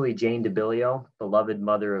 especially Jane DeBillio, beloved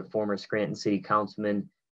mother of former Scranton City Councilman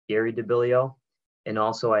Gary DeBillio. And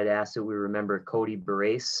also I'd ask that we remember Cody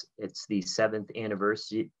Barace. It's the 7th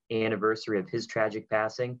anniversary of his tragic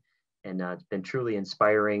passing. And it's been truly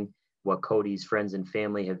inspiring what Cody's friends and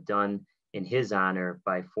family have done in his honor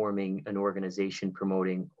by forming an organization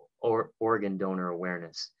promoting organ donor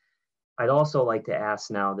awareness. I'd also like to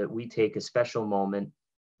ask now that we take a special moment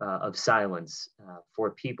of silence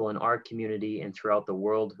for people in our community and throughout the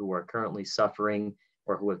world who are currently suffering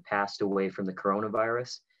or who have passed away from the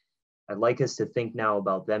coronavirus. I'd like us to think now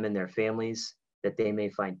about them and their families, that they may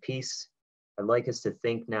find peace. I'd like us to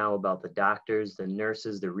think now about the doctors, the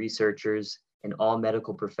nurses, the researchers, and all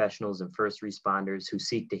medical professionals and first responders who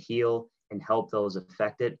seek to heal and help those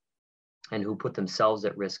affected and who put themselves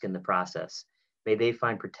at risk in the process. May they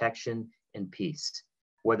find protection and peace.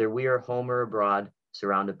 Whether we are home or abroad,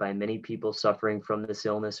 surrounded by many people suffering from this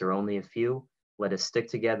illness or only a few, let us stick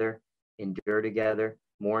together, endure together,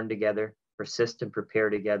 mourn together, persist and prepare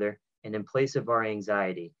together, and in place of our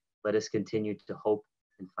anxiety, let us continue to hope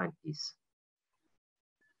and find peace.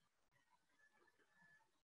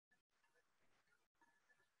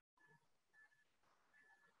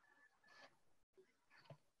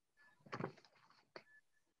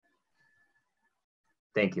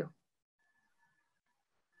 Thank you.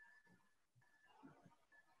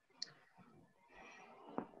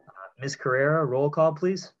 Ms. Carrera, roll call,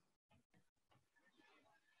 please.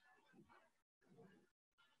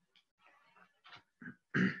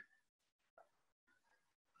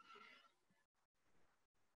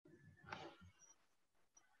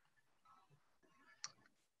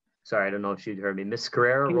 Sorry, I don't know if she'd heard me. Ms.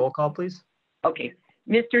 Carrera, roll call, please. Okay.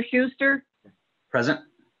 Mr. Schuster, Present.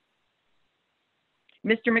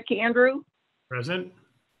 Mr. McAndrew, Present.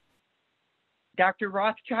 Dr.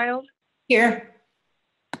 Rothchild, Here.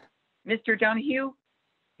 Mr. Donahue,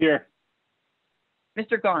 Here.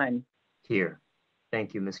 Mr. Gaughan. Here.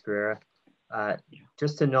 Thank you, Ms. Carrera.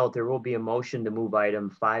 Just to note, there will be a motion to move item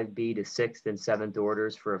 5B to 6th and 7th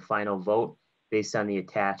orders for a final vote based on the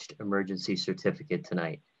attached emergency certificate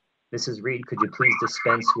tonight. Mrs. Reed, could you please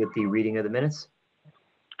dispense with the reading of the minutes?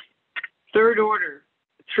 Third order,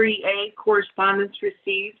 3A, correspondence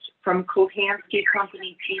received from Kohansky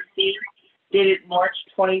Company PC dated March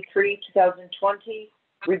 23, 2020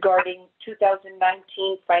 regarding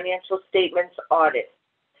 2019 financial statements audit.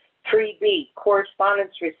 3B,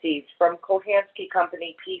 correspondence received from Kohansky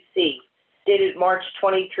Company PC dated March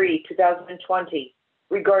 23, 2020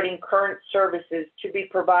 regarding current services to be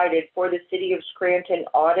provided for the City of Scranton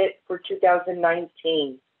audit for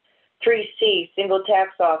 2019. 3C, Single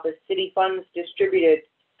Tax Office, City Funds Distributed,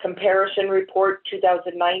 Comparison Report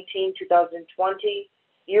 2019-2020,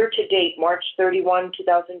 year-to-date March 31,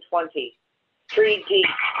 2020. 3D,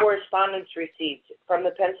 correspondence received from the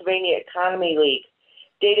Pennsylvania Economy League,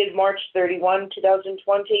 dated March 31,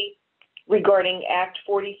 2020, regarding Act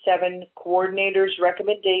 47 Coordinator's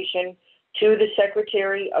recommendation to the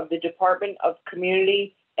Secretary of the Department of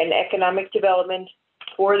Community and Economic Development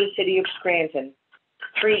for the City of Scranton.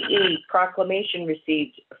 3E, proclamation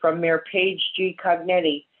received from Mayor Paige G.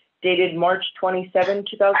 Cognetti, dated March 27,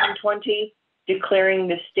 2020, declaring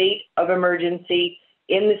the state of emergency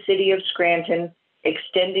in the City of Scranton,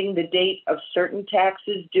 extending the date of certain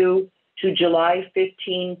taxes due to July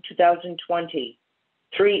 15, 2020.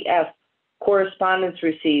 3F, correspondence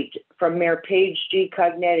received from Mayor Paige G.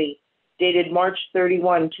 Cognetti, dated March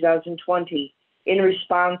 31, 2020, in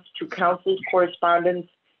response to Council's correspondence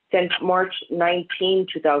sent March 19,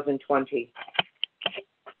 2020.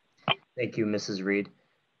 Thank you, Mrs. Reed.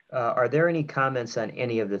 Are there any comments on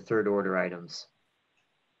any of the third order items?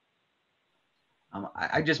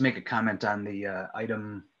 I just make a comment on the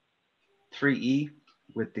item 3E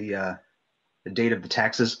with the date of the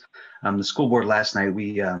taxes. The school board last night,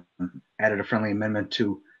 we added a friendly amendment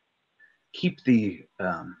to keep the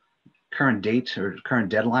current date or current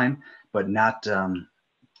deadline, but not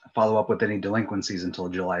follow up with any delinquencies until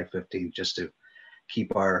July 15th, just to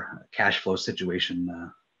keep our cash flow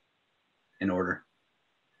situation in order.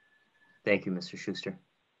 Thank you, Mr. Schuster.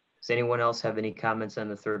 Does anyone else have any comments on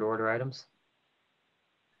the third order items?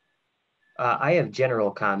 I have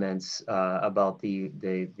general comments about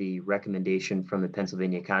the recommendation from the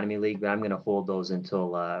Pennsylvania Economy League, but I'm going to hold those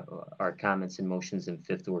until our comments and motions in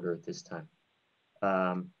fifth order at this time.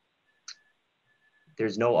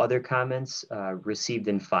 There's no other comments received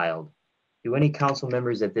and filed. Do any council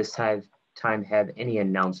members at this time have any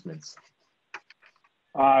announcements?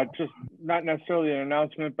 Just not necessarily an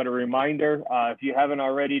announcement, but a reminder. If you haven't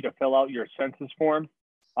already, to fill out your census form.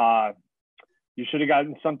 You should have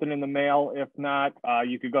gotten something in the mail. If not,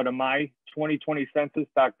 you could go to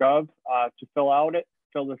my2020census.gov to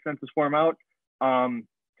fill the census form out.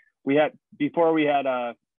 Before we had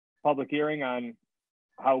a public hearing on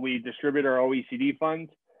how we distribute our OECD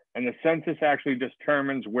funds, and the census actually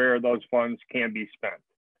determines where those funds can be spent.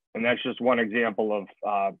 And that's just one example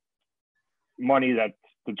of money that's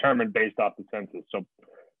determined based off the census. So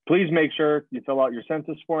please make sure you fill out your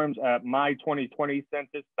census forms at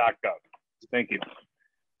my2020census.gov. Thank you.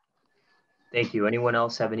 Thank you. Anyone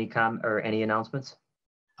else have any any announcements?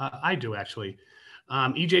 I do actually.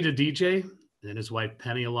 EJ the DJ and his wife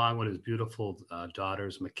Penny, along with his beautiful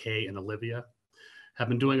daughters McKay and Olivia, have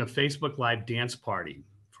been doing a Facebook Live dance party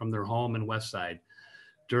from their home in Westside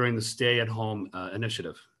during the Stay at Home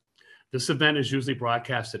initiative. This event is usually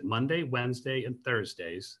broadcasted Monday, Wednesday, and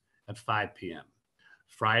Thursdays at 5 p.m.,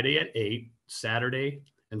 Friday at 8, Saturday,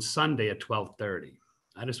 and Sunday at 12:30.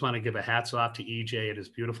 I just want to give a hats off to EJ and his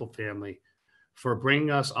beautiful family for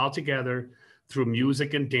bringing us all together through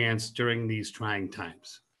music and dance during these trying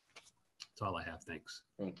times. That's all I have. Thanks.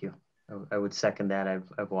 Thank you. I would second that.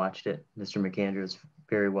 I've watched it. Mr. McAndrew is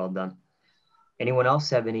very well done. Anyone else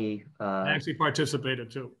have any? I actually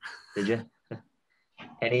participated too. Did you?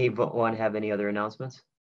 Anyone have any other announcements?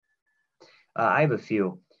 I have a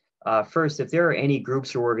few. First, if there are any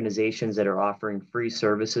groups or organizations that are offering free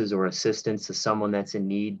services or assistance to someone that's in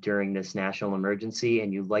need during this national emergency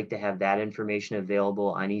and you'd like to have that information available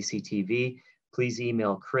on ECTV, please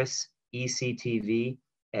email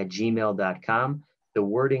chrisectv@gmail.com. The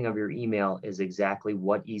wording of your email is exactly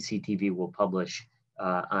what ECTV will publish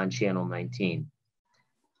on Channel 19.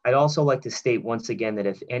 I'd also like to state once again that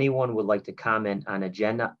if anyone would like to comment on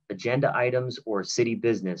agenda items or city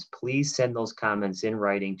business, please send those comments in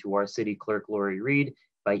writing to our city clerk, Lori Reed,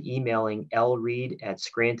 by emailing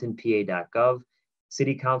lreed@scrantonpa.gov.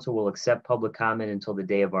 City Council will accept public comment until the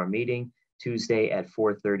day of our meeting, Tuesday at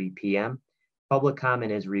 4:30 p.m. Public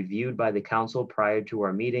comment is reviewed by the council prior to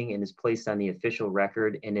our meeting and is placed on the official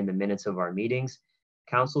record and in the minutes of our meetings.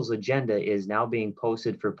 Council's agenda is now being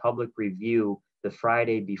posted for public review the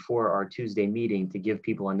Friday before our Tuesday meeting to give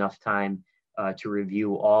people enough time to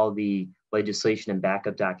review all the legislation and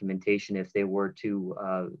backup documentation if they were to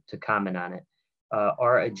comment on it.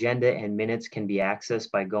 Our agenda and minutes can be accessed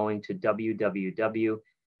by going to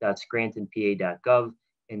www.scrantonpa.gov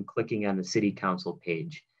and clicking on the City Council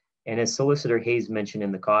page. And as Solicitor Hayes mentioned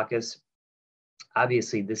in the caucus,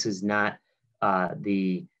 obviously this is not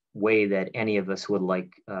the way that any of us would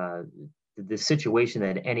like the situation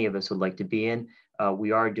that any of us would like to be in.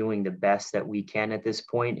 We are doing the best that we can at this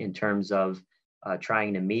point in terms of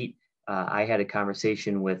trying to meet. I had a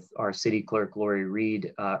conversation with our city clerk, Lori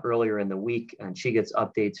Reed, earlier in the week, and she gets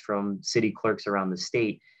updates from city clerks around the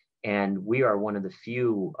state. And we are one of the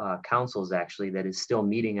few councils actually that is still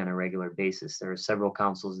meeting on a regular basis. There are several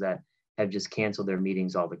councils that have just canceled their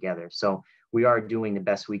meetings altogether. So we are doing the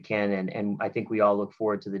best we can. And I think we all look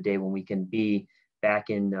forward to the day when we can be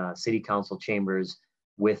back in city council chambers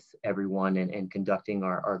with everyone and conducting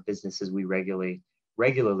our business as we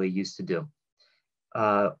regularly used to do.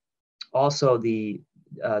 Also, the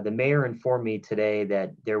mayor informed me today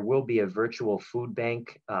that there will be a virtual food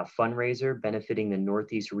bank fundraiser benefiting the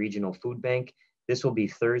Northeast Regional Food Bank. This will be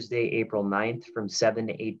Thursday, April 9th from 7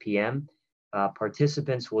 to 8 p.m.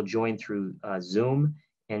 Participants will join through Zoom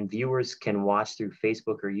and viewers can watch through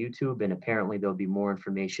Facebook or YouTube, and apparently there'll be more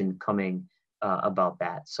information coming about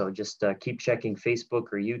that. So just keep checking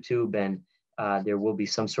Facebook or YouTube, and there will be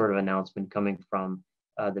some sort of announcement coming from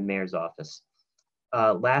the mayor's office.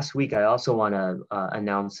 Last week, I also want to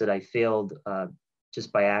announce that I failed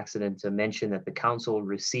just by accident to mention that the council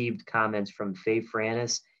received comments from Faye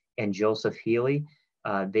Franis and Joseph Healy.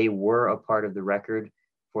 They were a part of the record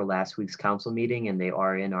for last week's council meeting, and they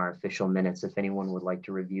are in our official minutes if anyone would like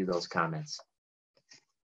to review those comments.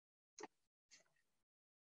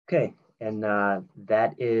 Okay. And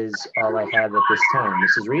that is all I have at this time.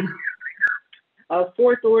 Mrs. Reed?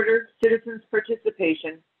 Fourth order, citizens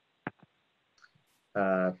participation.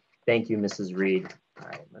 Thank you, Mrs. Reed. All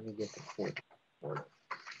right, let me get the fourth order.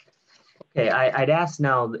 Okay, I'd ask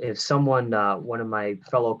now if someone, one of my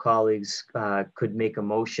fellow colleagues could make a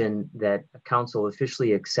motion that council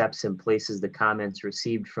officially accepts and places the comments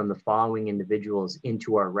received from the following individuals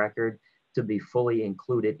into our record to be fully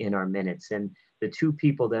included in our minutes. And the two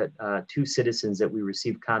citizens that we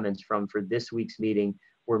received comments from for this week's meeting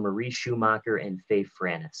were Marie Schumacher and Faye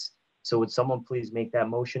Franis. So would someone please make that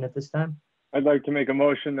motion at this time? I'd like to make a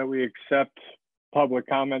motion that we accept public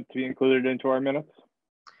comment to be included into our minutes.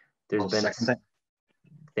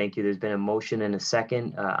 Thank you. There's been a motion and a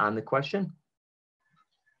second on the question.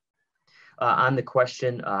 On the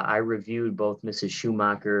question, I reviewed both Mrs.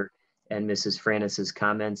 Schumacher and Mrs. Franis's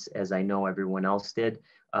comments, as I know everyone else did.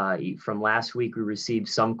 From last week, we received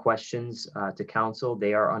some questions to council.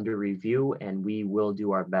 They are under review, and we will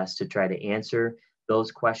do our best to try to answer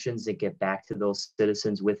those questions and get back to those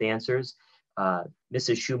citizens with answers.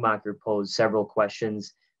 Mrs. Schumacher posed several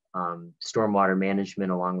questions, stormwater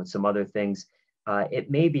management, along with some other things.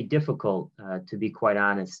 It may be difficult, to be quite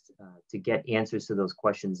honest, to get answers to those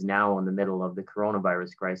questions now in the middle of the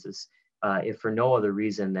coronavirus crisis, if for no other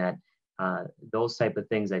reason that those type of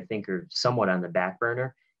things I think are somewhat on the back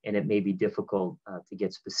burner, and it may be difficult to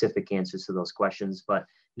get specific answers to those questions. But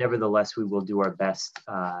nevertheless, we will do our best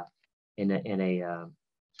in a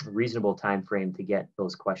reasonable time frame to get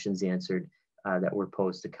those questions answered that were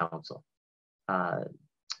posed to council.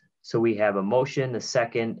 So we have a motion, a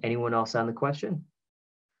second. Anyone else on the question?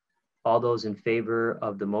 All those in favor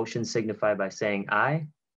of the motion signify by saying aye.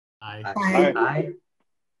 Aye. Aye. Aye.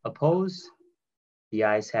 Opposed? The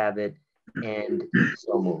ayes have it, and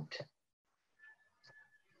so moved.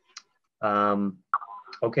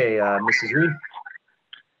 Okay, Mrs. Reed.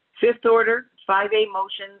 Fifth order, 5A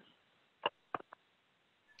motions.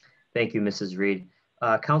 Thank you, Mrs. Reed.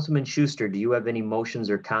 Councilman Schuster, do you have any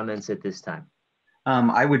motions or comments at this time?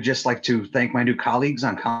 I would just like to thank my new colleagues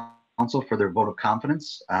on council for their vote of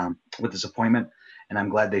confidence with this appointment. And I'm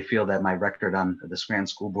glad they feel that my record on the Scranton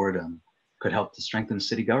School Board could help to strengthen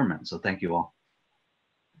city government. So thank you all.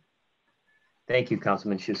 Thank you,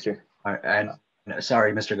 Councilman Schuster. And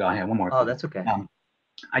sorry, Mr. Gaughan, one more. Oh, that's okay.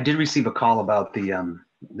 I did receive a call about the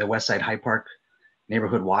West Side High Park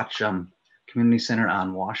Neighborhood Watch Community Center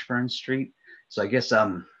on Washburn Street. So I guess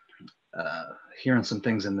hearing some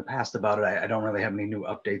things in the past about it, I don't really have any new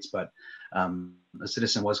updates, but a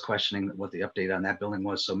citizen was questioning what the update on that building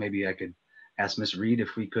was. So maybe I could ask Ms. Reed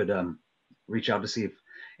if we could reach out to see if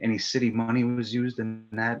any city money was used in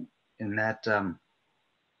that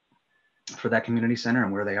for that community center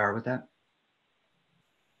and where they are with that.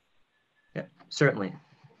 Yeah, certainly.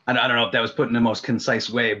 I don't know if that was put in the most concise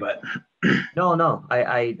way, but no,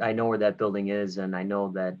 I know where that building is, and I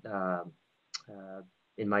know that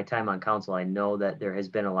in my time on council, I know that there has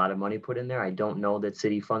been a lot of money put in there. I don't know that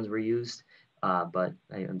city funds were used, but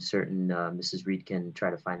I am certain Mrs. Reed can try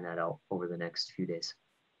to find that out over the next few days.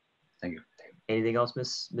 Thank you. Anything else,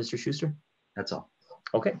 Mr. Schuster? That's all.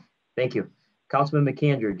 Okay, thank you. Councilman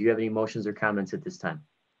McAndrew, do you have any motions or comments at this time?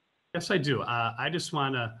 Yes, I do. I just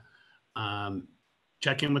want to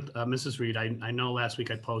check in with Mrs. Reed. I know last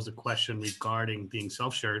week I posed a question regarding being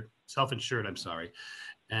self-insured, I'm sorry,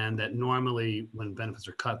 and that normally when benefits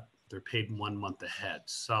are cut, they're paid 1 month ahead.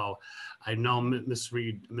 So I know Mrs.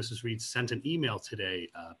 Reed sent an email today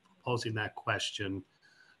posing that question,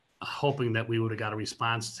 hoping that we would have got a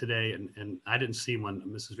response today, and I didn't see one.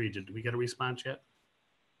 Mrs. Reed, did we get a response yet?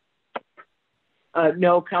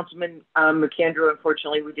 No, Councilman McAndrew,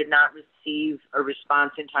 unfortunately, we did not receive a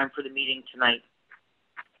response in time for the meeting tonight.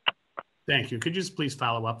 Thank you. Could you just please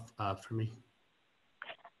follow up for me?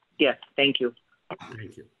 Yes, thank you.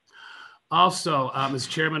 Thank you. Also, as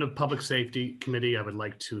chairman of Public Safety Committee, I would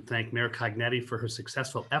like to thank Mayor Cognetti for her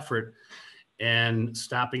successful effort in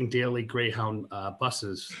stopping daily Greyhound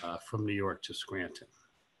buses from New York to Scranton.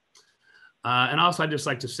 And also, I'd just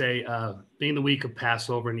like to say, being the week of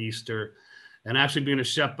Passover and Easter, and actually being a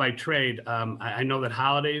chef by trade, I know that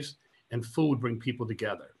holidays and food bring people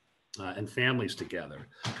together and families together.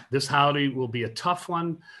 This holiday will be a tough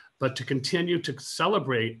one, but to continue to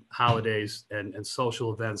celebrate holidays and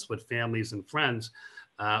social events with families and friends,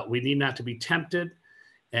 we need not to be tempted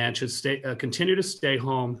and should continue to stay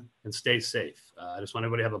home and stay safe. I just want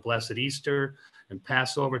everybody to have a blessed Easter and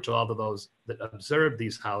Passover to all of those that observe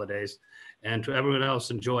these holidays, and to everyone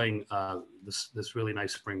else enjoying this really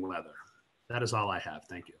nice spring weather. That is all I have.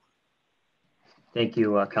 Thank you. Thank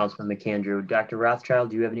you, Councilman McAndrew. Dr. Rothchild,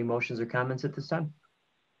 do you have any motions or comments at this time?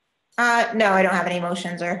 No, I don't have any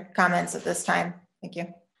motions or comments at this time. Thank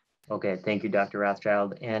you. Okay, thank you, Dr.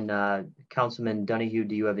 Rothchild. And Councilman Donahue,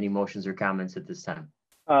 do you have any motions or comments at this time?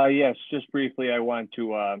 Yes, just briefly, I want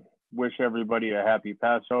to wish everybody a happy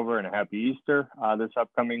Passover and a happy Easter this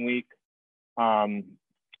upcoming week. And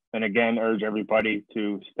again, urge everybody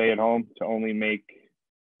to stay at home, to only make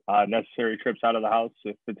necessary trips out of the house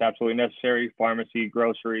if it's absolutely necessary, pharmacy,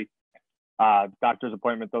 grocery, doctor's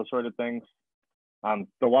appointment, those sort of things.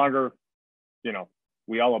 The longer,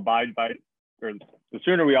 we all abide by, or the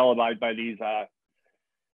sooner we all abide by these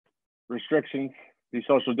restrictions, these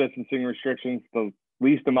social distancing restrictions, the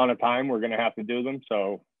least amount of time we're going to have to do them.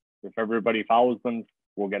 So if everybody follows them,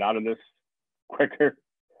 we'll get out of this quicker.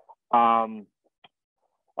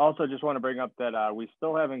 Also, just want to bring up that we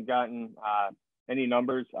still haven't gotten any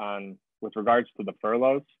numbers on with regards to the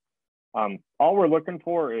furloughs. All we're looking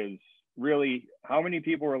for is really how many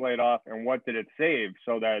people were laid off and what did it save,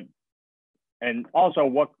 so that, and also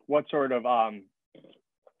what sort of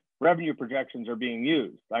revenue projections are being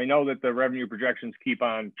used. I know that the revenue projections keep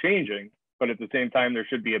on changing, but at the same time, there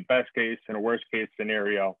should be a best case and a worst case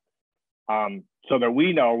scenario, so that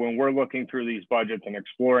we know when we're looking through these budgets and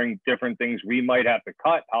exploring different things we might have to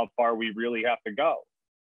cut, how far we really have to go.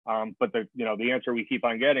 But the answer we keep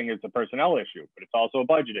on getting is a personnel issue, but it's also a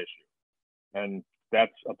budget issue. And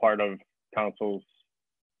that's a part of council's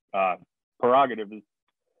prerogative, is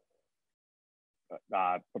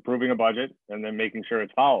approving a budget and then making sure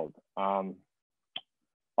it's followed.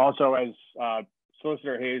 Also, as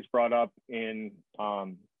Solicitor Hayes brought up in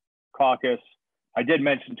caucus, I did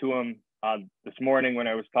mention to him this morning when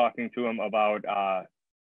I was talking to him about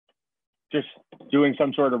just doing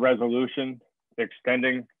some sort of resolution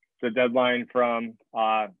extending the deadline from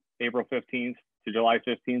April 15th to July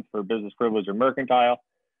 15th for business privilege or mercantile,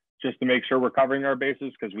 just to make sure we're covering our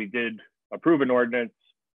bases, because we did approve an ordinance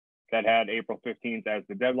that had April 15th as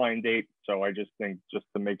the deadline date. So I just think just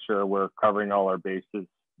to make sure we're covering all our bases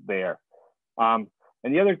there. And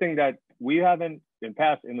the other thing that we haven't in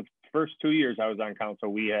the first 2 years I was on council,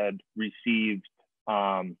 we had received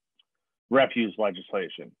refuse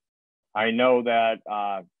legislation. I know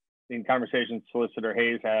that in conversations Solicitor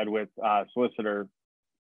Hayes had with Solicitor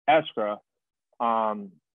Eskra,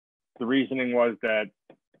 the reasoning was that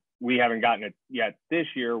we haven't gotten it yet this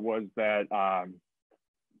year was that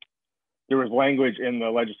there was language in the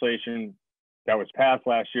legislation that was passed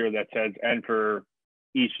last year that says, and for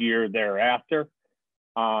each year thereafter.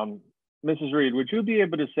 Mrs. Reed, would you be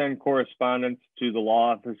able to send correspondence to the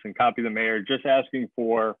law office and copy the mayor, just asking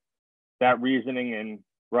for that reasoning in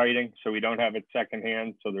writing so we don't have it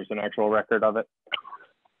secondhand, so there's an actual record of it?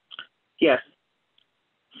 Yes.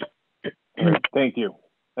 All right, thank you.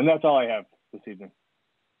 And that's all I have this evening.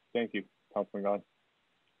 Thank you, Councilman Gaughan.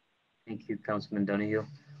 Thank you, Councilman Donahue.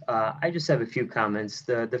 I just have a few comments.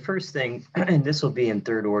 The first thing, and this will be in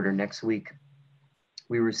third order next week,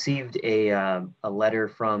 we received a letter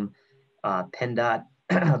from PennDOT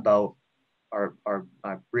about our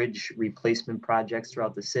bridge replacement projects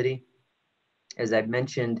throughout the city. As I've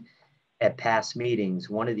mentioned at past meetings,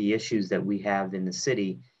 one of the issues that we have in the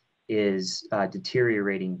city is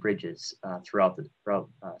deteriorating bridges throughout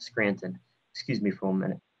Scranton. Excuse me for a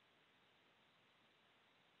minute.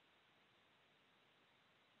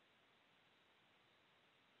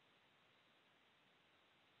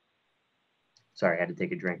 Sorry, I had to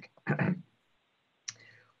take a drink.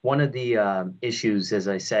 One of the issues, as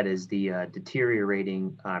I said, is the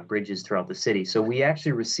deteriorating bridges throughout the city. So we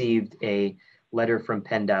actually received a letter from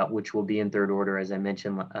PennDOT, which will be in third order, as I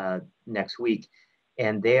mentioned, next week.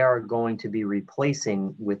 And they are going to be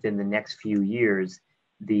replacing within the next few years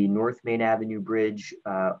the North Main Avenue Bridge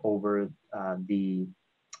over the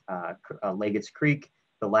Leggett's Creek,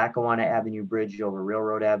 the Lackawanna Avenue Bridge over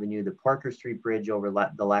Railroad Avenue, the Parker Street Bridge over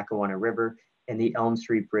the Lackawanna River, and the Elm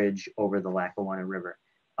Street Bridge over the Lackawanna River.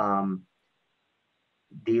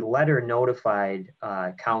 The letter notified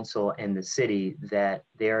council and the city that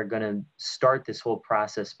they are going to start this whole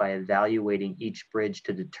process by evaluating each bridge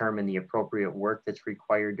to determine the appropriate work that's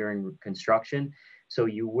required during construction. So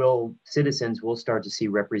citizens will start to see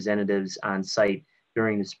representatives on site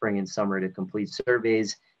during the spring and summer to complete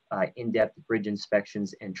surveys, in-depth bridge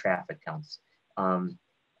inspections, and traffic counts.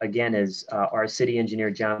 Again, as our city engineer,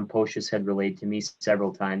 John Pocius, had relayed to me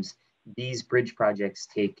several times, these bridge projects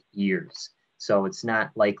take years. So it's not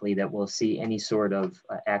likely that we'll see any sort of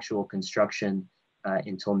actual construction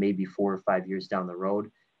until maybe 4 or 5 years down the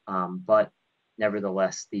road. But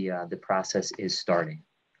nevertheless, the process is starting.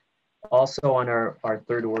 Also on our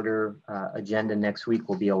third order agenda next week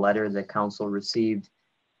will be a letter that council received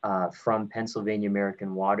from Pennsylvania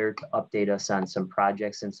American Water to update us on some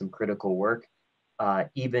projects and some critical work.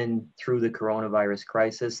 Even through the coronavirus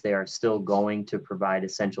crisis, they are still going to provide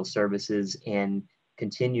essential services and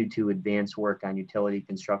continue to advance work on utility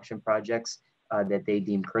construction projects that they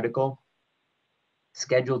deem critical.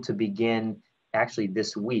 Scheduled to begin actually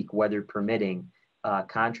this week, weather permitting,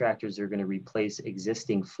 contractors are going to replace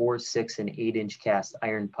existing 4, 6, and 8-inch cast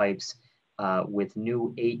iron pipes with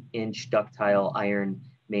new 8-inch ductile iron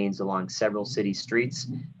mains along several city streets.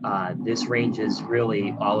 This ranges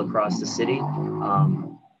really all across the city.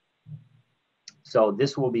 So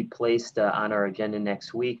this will be placed on our agenda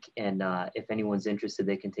next week. And if anyone's interested,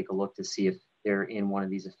 they can take a look to see if they're in one of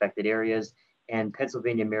these affected areas. And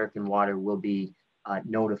Pennsylvania American Water will be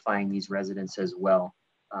notifying these residents as well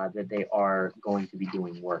that they are going to be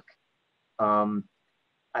doing work.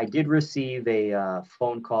 I did receive a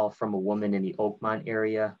phone call from a woman in the Oakmont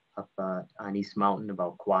area up on East Mountain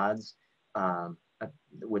about quads.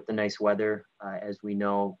 With the nice weather, as we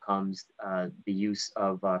know, comes the use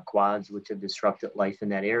of quads, which have disrupted life in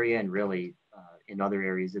that area and really in other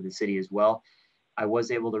areas of the city as well. I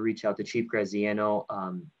was able to reach out to Chief Graziano.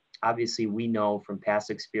 Obviously, we know from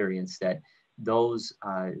past experience that those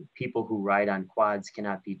people who ride on quads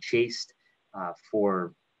cannot be chased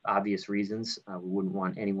for obvious reasons. We wouldn't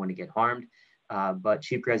want anyone to get harmed. But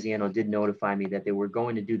Chief Graziano did notify me that they were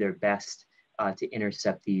going to do their best to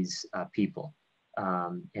intercept these people.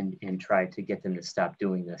 And try to get them to stop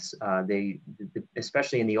doing this.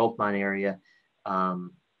 Especially in the Oakmont area,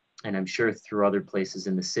 and I'm sure through other places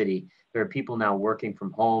in the city, there are people now working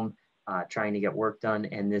from home, trying to get work done,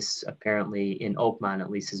 and this apparently in Oakmont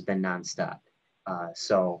at least has been nonstop.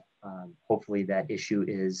 So hopefully that issue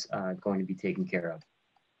is going to be taken care of.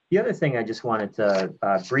 The other thing I just wanted to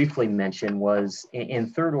briefly mention was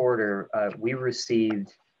in third order, we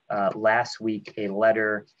received last week a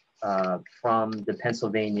letter from the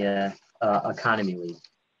Pennsylvania Economy League.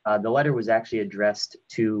 The letter was actually addressed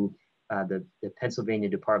to the Pennsylvania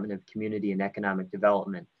Department of Community and Economic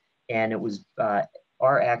Development. And it was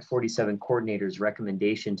our Act 47 coordinator's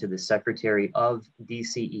recommendation to the Secretary of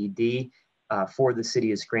DCED for the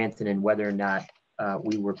city of Scranton and whether or not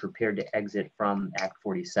we were prepared to exit from Act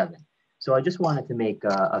 47. So I just wanted to make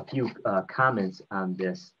a few comments on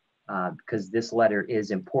this because this letter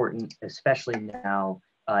is important, especially now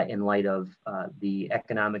in light of the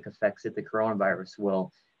economic effects that the coronavirus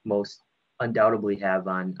will most undoubtedly have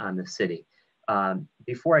on the city.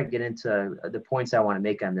 Before I get into the points I want to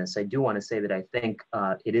make on this, I do want to say that I think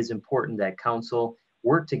it is important that council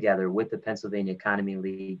work together with the Pennsylvania Economy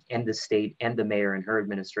League and the state and the mayor and her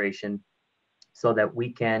administration so that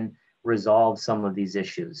we can resolve some of these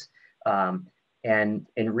issues. And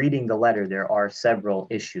in reading the letter, there are several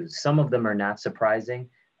issues. Some of them are not surprising.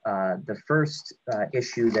 The first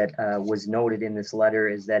issue that was noted in this letter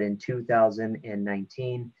is that in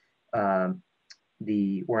 2019, in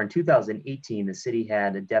 2018, the city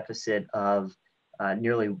had a deficit of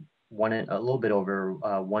nearly a little bit over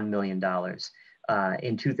 $1 million.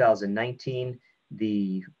 In 2019,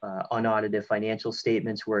 the unaudited financial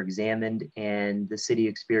statements were examined and the city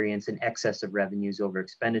experienced an excess of revenues over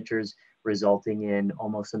expenditures, resulting in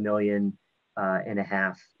almost $1.5 million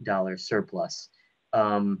surplus.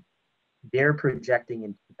 They're projecting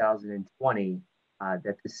in 2020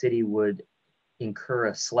 that the city would incur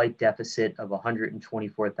a slight deficit of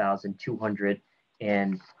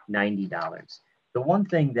 $124,290. The one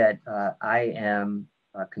thing that I am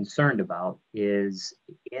concerned about is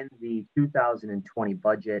in the 2020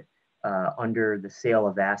 budget under the sale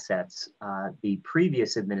of assets, the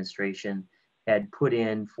previous administration had put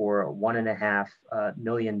in for $1.5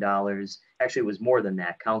 million. Actually, it was more than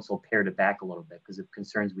that. Council pared it back a little bit because of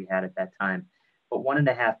concerns we had at that time. But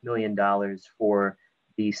 $1.5 million for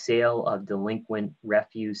the sale of delinquent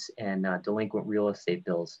refuse and delinquent real estate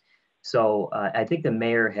bills. So I think the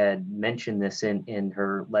mayor had mentioned this in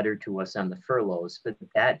her letter to us on the furloughs, but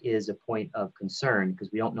that is a point of concern because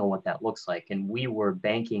we don't know what that looks like. And we were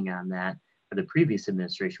banking on that, or the previous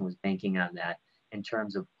administration was banking on that in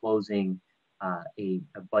terms of closing a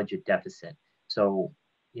budget deficit. So,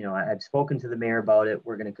 you know, I've spoken to the mayor about it.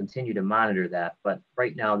 We're going to continue to monitor that. But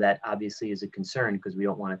right now that obviously is a concern because we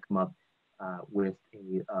don't want to come up with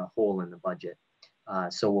a hole in the budget.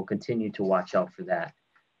 So we'll continue to watch out for that.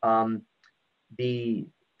 The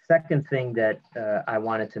second thing that I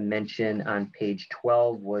wanted to mention on page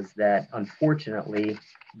 12 was that unfortunately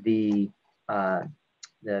the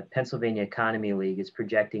Pennsylvania Economy League is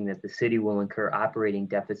projecting that the city will incur operating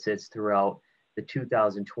deficits throughout the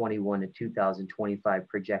 2021 to 2025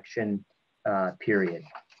 projection period.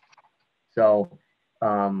 So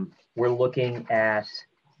we're looking at,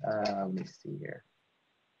 let me see here.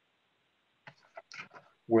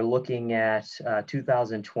 We're looking at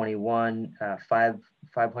 2021,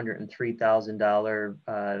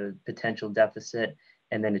 $503,000 potential deficit,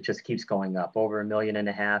 and then it just keeps going up. Over $1.5 million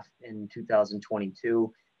in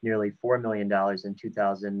 2022, nearly $4 million in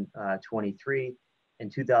 2023. In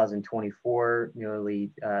 2024,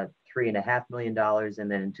 nearly $3.5 million, and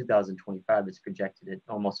then in 2025, it's projected at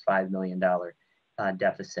almost $5 million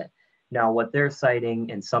deficit. Now, what they're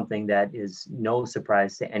citing, and something that is no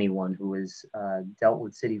surprise to anyone who has dealt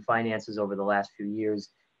with city finances over the last few years,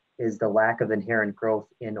 is the lack of inherent growth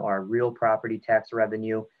in our real property tax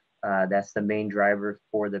revenue. That's the main driver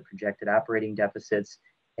for the projected operating deficits.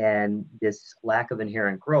 And this lack of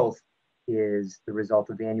inherent growth is the result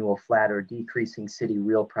of annual flat or decreasing city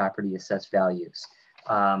real property assessed values.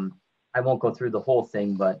 I won't go through the whole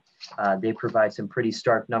thing, but they provide some pretty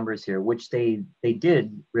stark numbers here, which they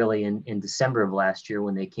did really in December of last year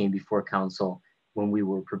when they came before council when we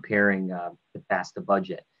were preparing to pass the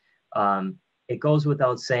budget. It goes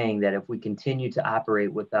without saying that if we continue to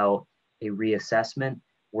operate without a reassessment,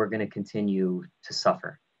 we're going to continue to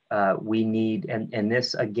suffer. We need, and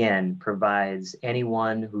this again provides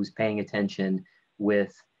anyone who's paying attention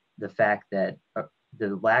with the fact that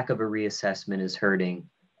the lack of a reassessment is hurting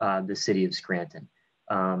the city of Scranton.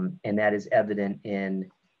 And that is evident in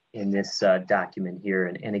this document here.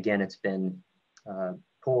 And again, it's been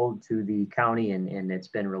pulled to the county and it's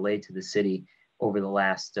been relayed to the city over the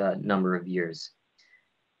last number of years.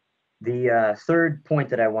 The third point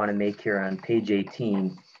that I want to make here on page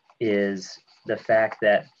 18 is the fact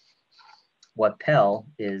that what Pell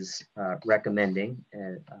is recommending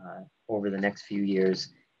over the next few years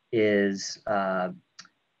is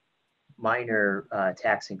minor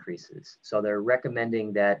tax increases. So they're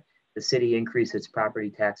recommending that the city increase its property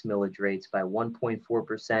tax millage rates by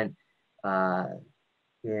 1.4%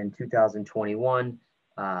 in 2021,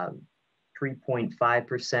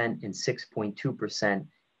 3.5% and 6.2%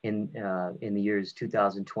 in the years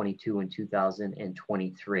 2022 and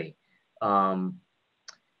 2023.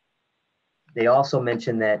 They also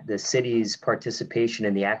mentioned that the city's participation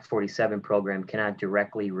in the Act 47 program cannot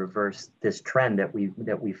directly reverse this trend that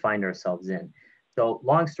we find ourselves in. So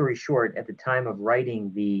long story short, at the time of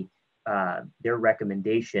writing their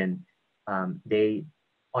recommendation, they,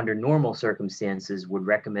 under normal circumstances, would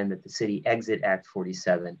recommend that the city exit Act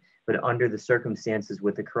 47. But under the circumstances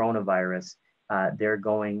with the coronavirus,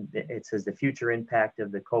 it says the future impact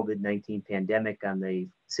of the COVID-19 pandemic on the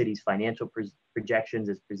city's financial projections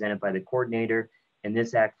is presented by the coordinator, and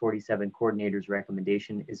this Act 47 coordinator's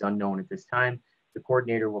recommendation is unknown at this time. The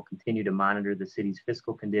coordinator will continue to monitor the city's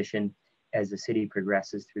fiscal condition as the city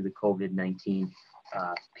progresses through the COVID-19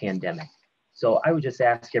 pandemic. So I would just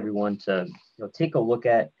ask everyone to take a look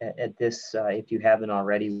at this if you haven't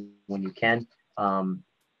already when you can.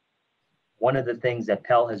 One of the things that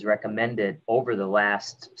Pell has recommended over the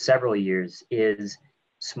last several years is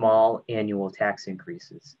small annual tax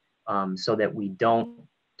increases so that we don't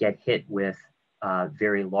get hit with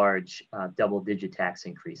very large double-digit tax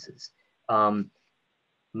increases.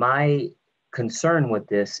 My concern with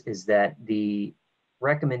this is that the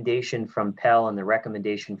recommendation from Pell and the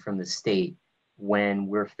recommendation from the state when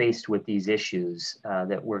we're faced with these issues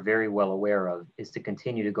that we're very well aware of is to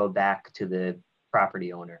continue to go back to the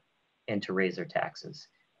property owner and to raise their taxes.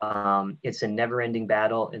 It's a never-ending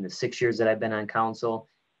battle. In the 6 years that I've been on council,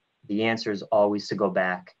 the answer is always to go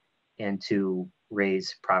back and to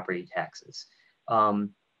raise property taxes.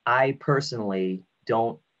 I personally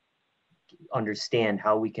don't understand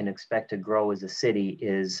how we can expect to grow as a city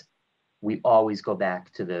is we always go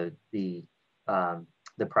back to the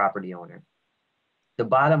property owner. The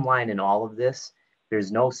bottom line in all of this,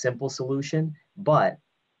 there's no simple solution, but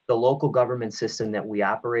the local government system that we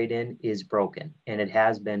operate in is broken, and it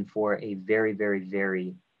has been for a very, very,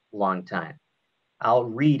 very long time. I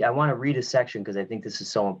want to read a section because I think this is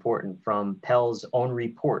so important from Pell's own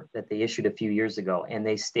report that they issued a few years ago, and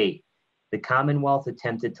they state, the Commonwealth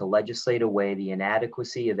attempted to legislate away the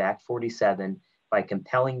inadequacy of Act 47 by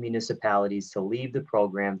compelling municipalities to leave the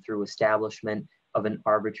program through establishment of an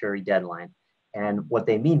arbitrary deadline. And what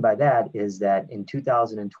they mean by that is that in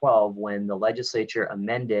 2012, when the legislature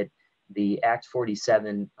amended the Act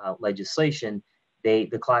 47 legislation, the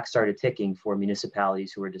clock started ticking for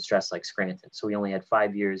municipalities who were distressed like Scranton. So we only had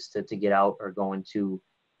 5 years to get out or go into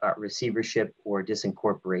receivership or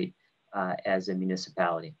disincorporate as a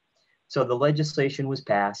municipality. So the legislation was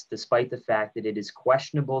passed despite the fact that it is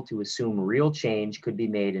questionable to assume real change could be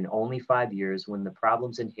made in only 5 years when the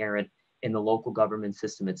problems inherent in the local government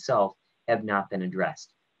system itself have not been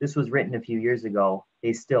addressed. This was written a few years ago.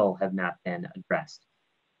 They still have not been addressed.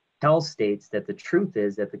 Pell states that the truth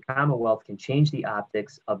is that the Commonwealth can change the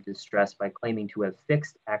optics of distress by claiming to have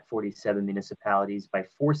fixed Act 47 municipalities by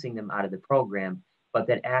forcing them out of the program, but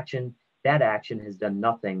that action has done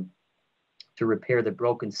nothing to repair the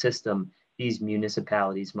broken system these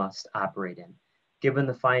municipalities must operate in. Given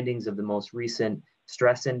the findings of the most recent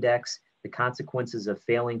stress index, the consequences of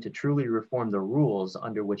failing to truly reform the rules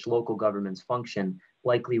under which local governments function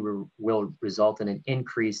likely will result in an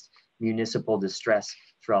increased municipal distress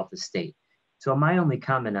throughout the state. So my only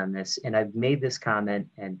comment on this, and I've made this comment,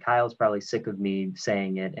 and Kyle's probably sick of me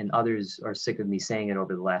saying it, and others are sick of me saying it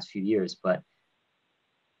over the last few years, but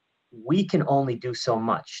we can only do so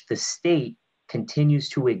much. The state continues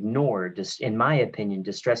to ignore, just in my opinion,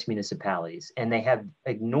 distressed municipalities. And they have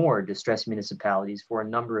ignored distressed municipalities for a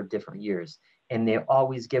number of different years. And they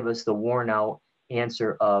always give us the worn out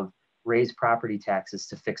answer of raise property taxes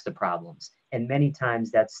to fix the problems. And many times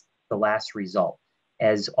that's the last result.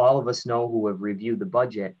 As all of us know who have reviewed the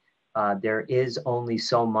budget, there is only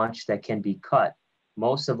so much that can be cut.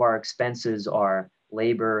 Most of our expenses are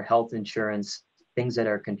labor, health insurance, things that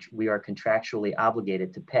we are contractually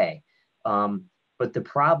obligated to pay. But the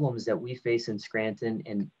problems that we face in Scranton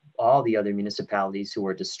and all the other municipalities who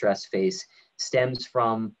are distressed face stems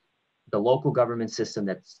from the local government system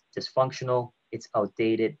that's dysfunctional, it's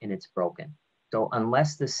outdated, and it's broken. So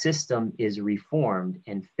unless the system is reformed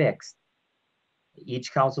and fixed,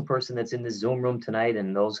 each council person that's in the Zoom room tonight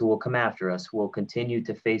and those who will come after us will continue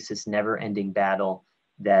to face this never-ending battle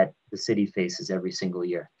that the city faces every single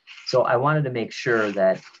year. So I wanted to make sure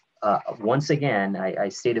that once again, I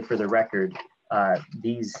stated for the record,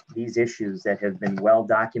 these issues that have been well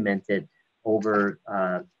documented over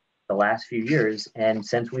the last few years and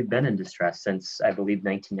since we've been in distress, since I believe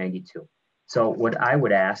 1992. So what I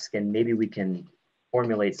would ask, and maybe we can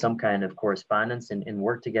formulate some kind of correspondence and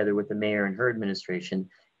work together with the mayor and her administration,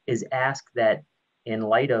 is ask that in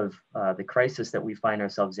light of the crisis that we find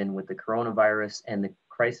ourselves in with the coronavirus and the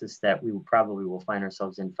crisis that we probably will find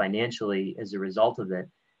ourselves in financially as a result of it,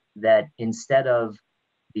 that instead of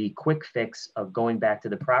the quick fix of going back to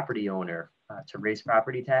the property owner to raise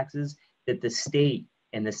property taxes, that the state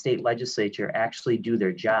and the state legislature actually do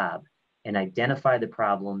their job and identify the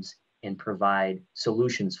problems and provide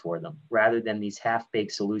solutions for them, rather than these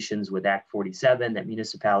half-baked solutions with Act 47 that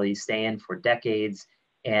municipalities stay in for decades.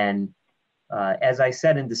 And as I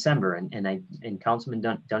said in December, and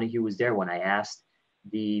Councilman Donahue was there when I asked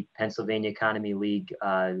the Pennsylvania Economy League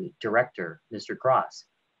director, Mr. Cross,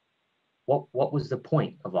 what was the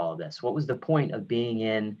point of all of this? What was the point of being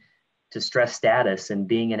in distress status and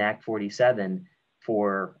being in Act 47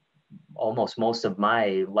 for almost most of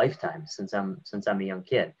my lifetime since I'm a young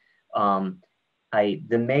kid?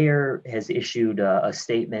 The mayor has issued a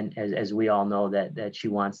statement, as we all know, that she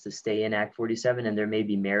wants to stay in Act 47, and there may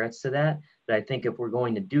be merits to that. But I think if we're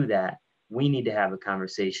going to do that, we need to have a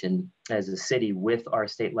conversation as a city with our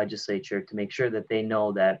state legislature to make sure that they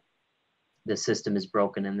know that the system is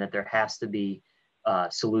broken and that there has to be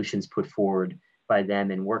solutions put forward by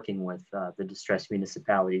them in working with the distressed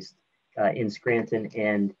municipalities in Scranton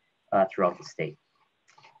and throughout the state.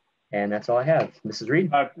 And that's all I have. Mrs. Reed?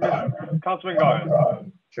 Councilman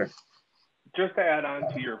Gaughan. Sure. Just to add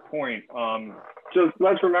on to your point, just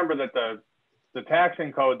let's remember that the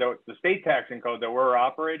taxing code, the state taxing code that we're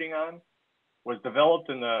operating on was developed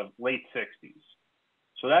in the late 60s.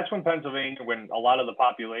 So that's when Pennsylvania, when a lot of the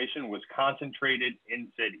population was concentrated in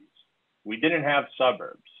cities. We didn't have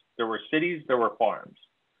suburbs. There were cities, there were farms.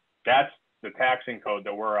 That's the taxing code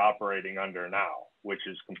that we're operating under now, which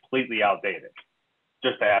is completely outdated.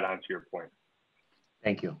 Just to add on to your point.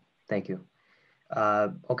 Thank you. Thank you.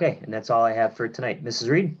 Okay, and that's all I have for tonight. Mrs.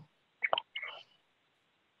 Reed?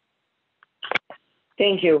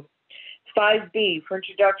 Thank you. 5B for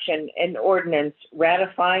introduction, an ordinance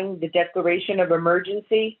ratifying the declaration of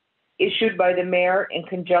emergency issued by the mayor in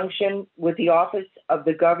conjunction with the office of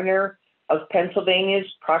the governor of Pennsylvania's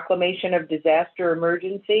proclamation of disaster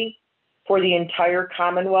emergency for the entire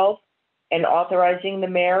Commonwealth, and authorizing the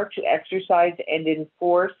mayor to exercise and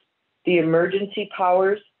enforce the emergency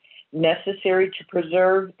powers necessary to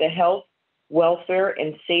preserve the health, welfare,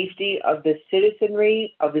 and safety of the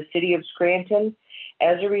citizenry of the city of Scranton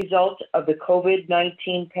as a result of the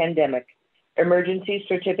COVID-19 pandemic. Emergency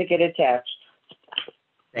certificate attached.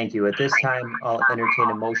 Thank you. At this time, I'll entertain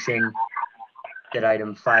a motion that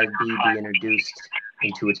item 5B be introduced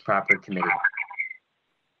into its proper committee.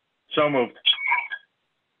 So moved.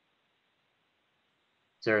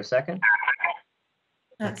 Is there a second?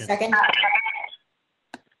 Second.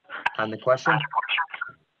 On the question?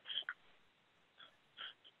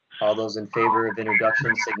 All those in favor of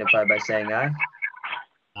introduction signify by saying aye.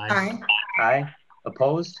 Aye. Aye.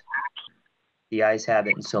 Opposed? The ayes have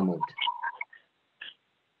it and so moved.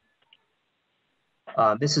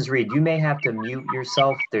 Mrs. Reed, you may have to mute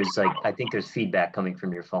yourself. I think there's feedback coming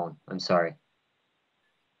from your phone. I'm sorry.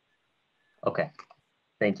 Okay,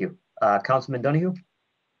 thank you. Councilman Donahue?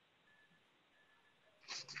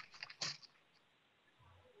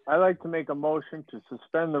 I'd like to make a motion to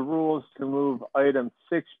suspend the rules to move item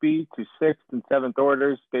 6B to 6th and 7th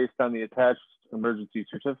orders based on the attached emergency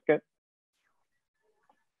certificate.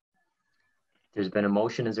 There's been a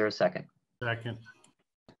motion. Is there a second? Second.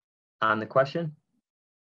 On the question?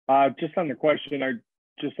 Just on the question, I'd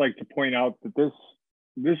just like to point out that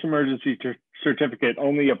this emergency certificate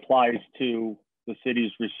only applies to the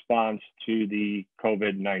city's response to the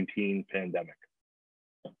COVID-19 pandemic.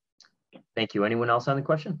 Thank you. Anyone else on the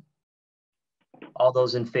question? All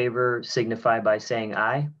those in favor signify by saying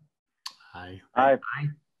aye. Aye. Aye. Aye.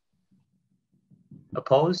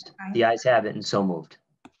 Opposed? Aye. The ayes have it and so moved.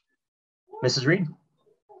 Mrs. Reed?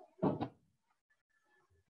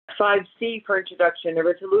 5C for introduction, a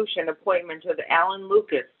resolution appointment of Alan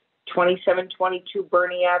Lucas, 2722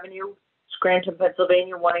 Bernie Avenue, Scranton,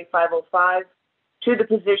 Pennsylvania, 18505, to the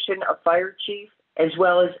position of fire chief as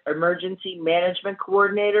well as emergency management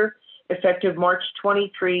coordinator, effective March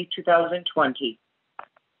 23, 2020.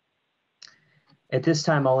 At this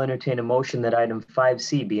time, I'll entertain a motion that item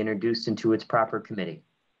 5C be introduced into its proper committee.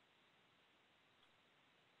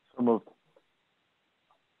 So moved.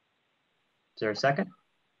 Is there a second?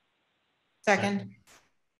 Second.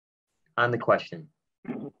 On the question?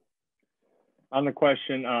 On the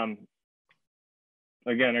question,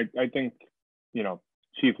 again, I think,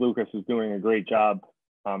 Chief Lucas is doing a great job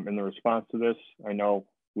in the response to this. I know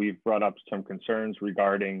we've brought up some concerns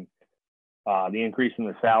regarding the increase in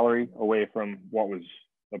the salary away from what was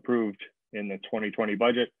approved in the 2020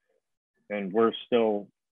 budget. And we're still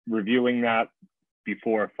reviewing that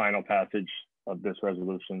before final passage of this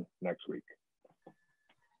resolution next week.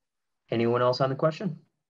 Anyone else on the question?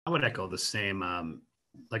 I would echo the same.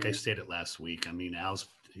 Like I stated last week, I mean, Al's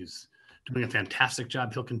He's doing a fantastic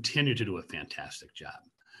job. He'll continue to do a fantastic job.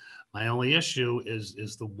 My only issue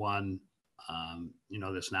is the one,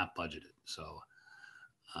 that's not budgeted. So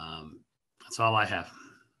that's all I have.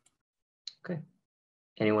 Okay.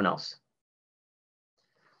 Anyone else?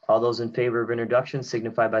 All those in favor of introduction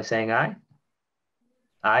signify by saying aye.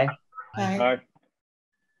 Aye. Aye.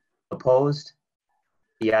 Opposed?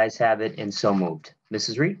 The ayes have it and so moved.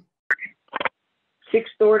 Mrs. Reed?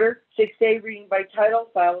 Sixth order, 6A, reading by title,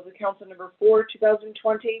 file of the council number 4,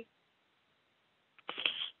 2020.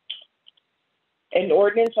 An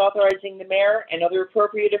ordinance authorizing the mayor and other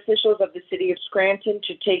appropriate officials of the city of Scranton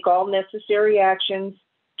to take all necessary actions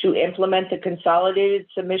to implement the consolidated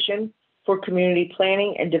submission for community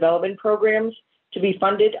planning and development programs to be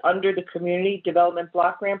funded under the Community Development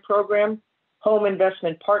Block Grant Program, Home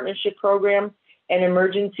Investment Partnership Program, and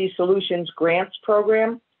Emergency Solutions Grants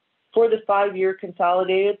Program for the 5-year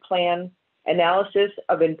consolidated plan, analysis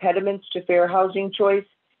of impediments to fair housing choice,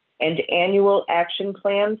 and annual action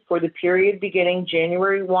plan for the period beginning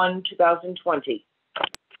January 1, 2020.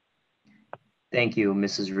 Thank you,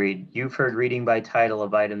 Mrs. Reed. You've heard reading by title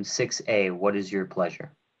of item 6A. What is your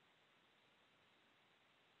pleasure?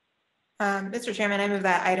 Mr. Chairman, I move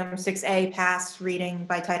that item 6A pass reading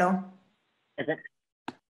by title. Okay.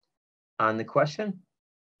 On the question?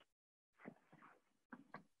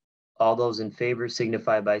 All those in favor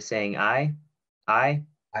signify by saying aye. Aye.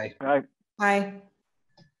 Aye. Aye. Aye.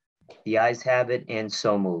 The ayes have it and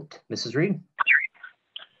so moved. Mrs. Reed?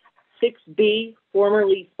 6B,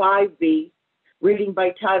 formerly 5B, reading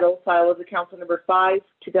by title, file of the council number 5,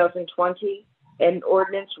 2020, an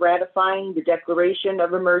ordinance ratifying the declaration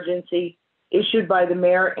of emergency issued by the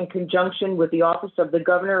mayor in conjunction with the office of the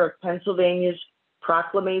governor of Pennsylvania's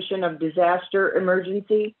proclamation of disaster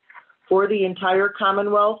emergency for the entire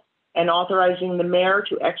Commonwealth and authorizing the mayor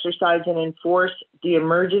to exercise and enforce the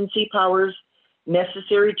emergency powers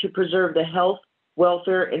necessary to preserve the health,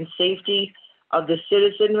 welfare, and safety of the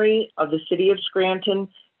citizenry of the city of Scranton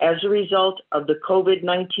as a result of the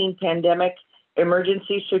COVID-19 pandemic,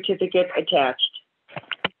 emergency certificate attached.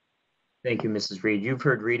 Thank you, Mrs. Reed. You've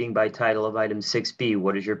heard reading by title of item 6B.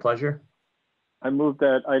 What is your pleasure? I move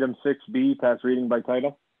that item 6B pass reading by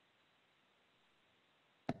title.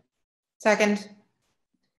 Second.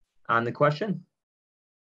 On the question?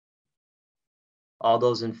 All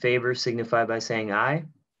those in favor signify by saying aye.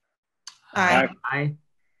 Aye. Aye.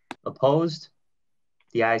 Opposed?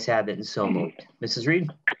 The ayes have it and so moved. Mrs. Reed?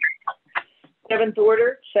 Seventh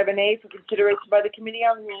order, 7A, for consideration by the Committee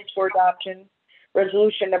on Rules for Adoption,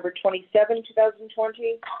 Resolution number 27,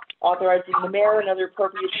 2020, authorizing the mayor and other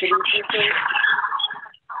appropriate city officials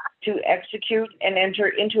to execute and enter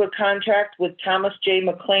into a contract with Thomas J.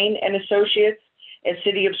 McLean and Associates as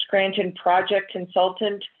City of Scranton project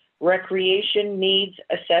consultant, recreation needs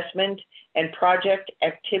assessment and project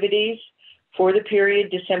activities for the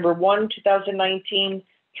period December 1, 2019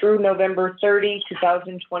 through November 30,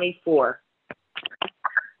 2024.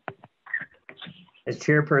 As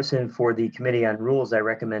chairperson for the Committee on Rules, I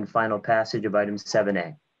recommend final passage of item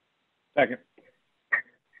 7A. Second.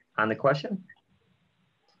 On the question?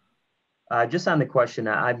 Just on the question,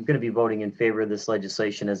 I'm going to be voting in favor of this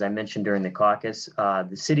legislation. As I mentioned during the caucus,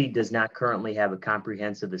 the city does not currently have a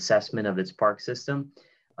comprehensive assessment of its park system.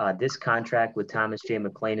 This contract with Thomas J.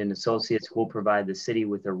 McLean and Associates will provide the city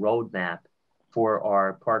with a roadmap for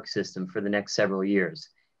our park system for the next several years.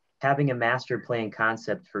 Having a master plan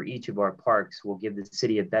concept for each of our parks will give the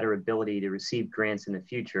city a better ability to receive grants in the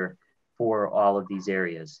future for all of these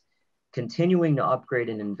areas. Continuing to upgrade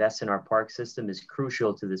and invest in our park system is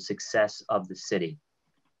crucial to the success of the city.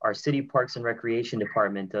 Our city Parks and Recreation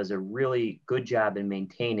Department does a really good job in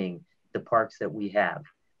maintaining the parks that we have.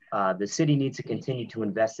 The city needs to continue to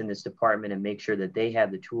invest in this department and make sure that they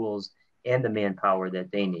have the tools and the manpower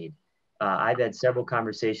that they need. I've had several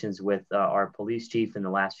conversations with our police chief in the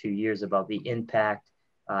last few years about the impact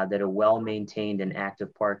that a well-maintained and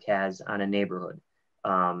active park has on a neighborhood.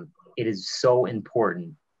 It is so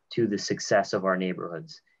important to the success of our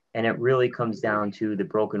neighborhoods. And it really comes down to the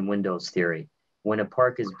broken windows theory. When a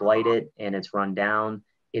park is blighted and it's run down,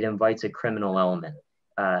 it invites a criminal element.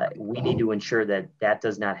 We need to ensure that that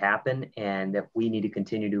does not happen and that we need to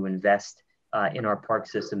continue to invest in our park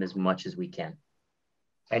system as much as we can.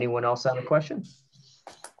 Anyone else on the question?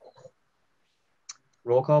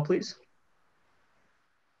 Roll call, please.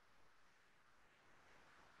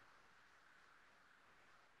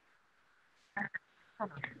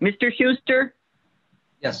 Mr. Schuster,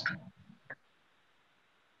 Yes.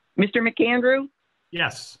 Mr. McAndrew,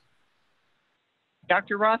 Yes.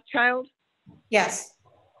 Dr. Rothchild, Yes.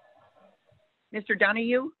 Mr.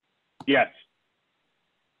 Donahue, Yes.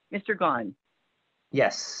 Mr. Gaughan.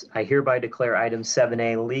 Yes, I hereby declare item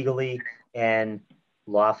 7A legally and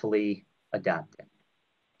lawfully adopted.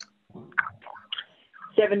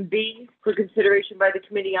 7B for consideration by the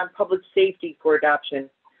Committee on Public Safety for adoption.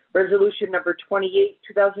 Resolution number 28,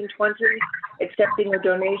 2020, accepting a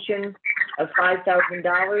donation of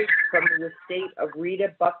 $5,000 from the estate of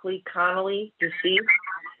Rita Buckley Connolly, deceased,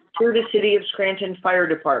 to the City of Scranton Fire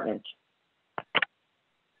Department.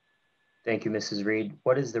 Thank you, Mrs. Reed.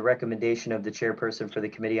 What is the recommendation of the chairperson for the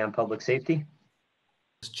Committee on Public Safety?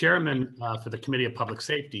 As chairman for the Committee of Public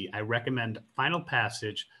Safety, I recommend final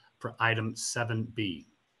passage for item 7B.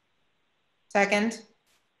 Second.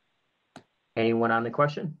 Anyone on the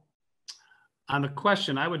question? On the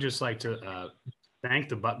question, I would just like to thank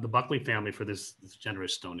the Buckley family for this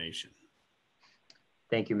generous donation.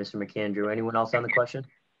 Thank you, Mr. McAndrew. Anyone else on the question?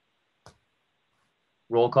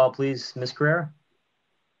 Roll call, please, Ms. Carrera.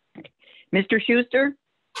 Mr. Schuster?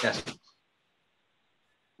 Yes.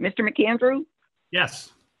 Mr. McAndrew?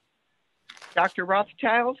 Yes. Dr.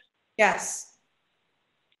 Rothchild? Yes.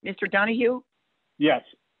 Mr. Donahue? Yes.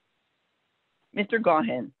 Mr.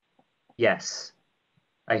 Gaughan? Yes.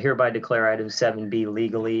 I hereby declare item 7B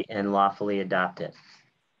legally and lawfully adopted.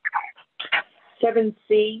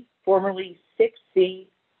 7C, formerly 6C,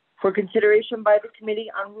 for consideration by the Committee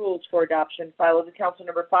on Rules for Adoption, file of the Council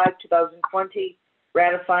number 5, 2020,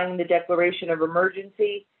 ratifying the declaration of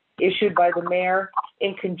emergency issued by the mayor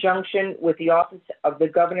in conjunction with the Office of the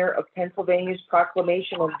Governor of Pennsylvania's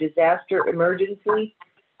proclamation of disaster emergency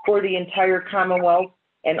for the entire Commonwealth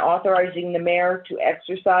and authorizing the mayor to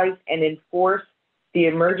exercise and enforce the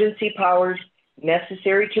emergency powers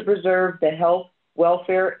necessary to preserve the health,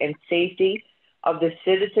 welfare, and safety of the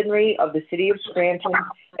citizenry of the City of Scranton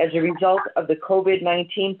as a result of the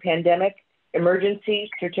COVID-19 pandemic, emergency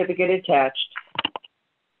certificate attached.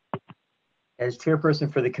 As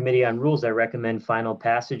chairperson for the Committee on Rules, I recommend final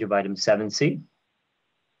passage of item 7C.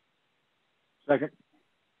 Second.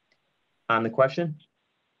 On the question?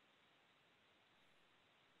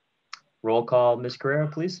 Roll call, Ms. Carrera,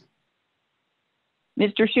 please.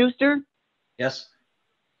 Mr. Schuster? Yes.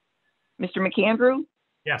 Mr. McAndrew?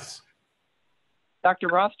 Yes. Dr.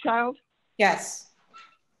 Rothchild? Yes.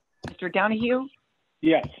 Mr. Donahue?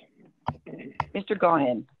 Yes. Mr.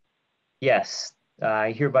 Gaughan? Yes.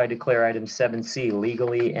 I hereby declare item 7C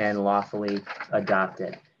legally and lawfully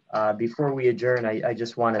adopted. Before we adjourn, I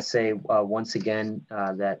just want to say once again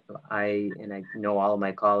that I know all of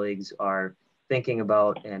my colleagues are thinking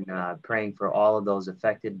about and praying for all of those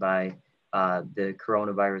affected by the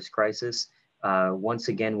coronavirus crisis. Once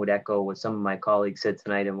again, would echo what some of my colleagues said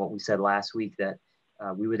tonight and what we said last week, that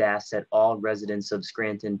we would ask that all residents of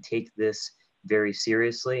Scranton take this very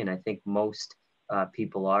seriously, and I think most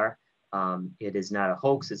people are. It is not a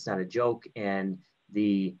hoax, it's not a joke, and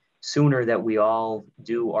the sooner that we all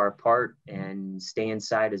do our part and stay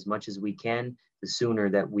inside as much as we can, the sooner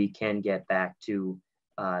that we can get back to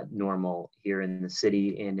normal here in the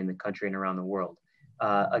city and in the country and around the world.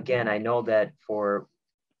 Again, I know that for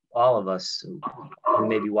all of us who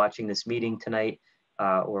may be watching this meeting tonight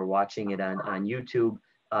or watching it on YouTube,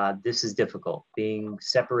 this is difficult. Being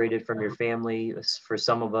separated from your family, for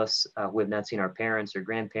some of us who have not seen our parents or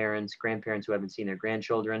grandparents who haven't seen their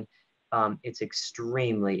grandchildren, it's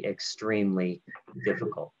extremely, extremely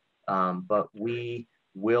difficult. But we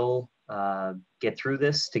will get through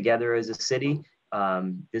this together as a city.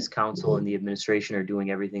 This council and the administration are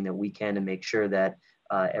doing everything that we can to make sure that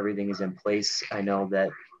everything is in place. I know that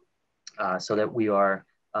so that we are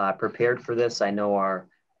prepared for this. I know our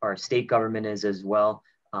state government is as well.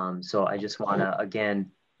 So I just want to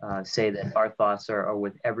again say that our thoughts are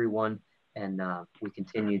with everyone, and we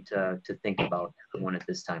continue to think about everyone at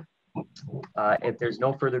this time. If there's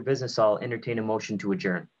no further business, I'll entertain a motion to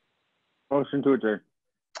adjourn. Motion to adjourn.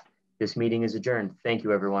 This meeting is adjourned. Thank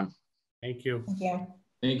you, everyone. Thank you. Thank you.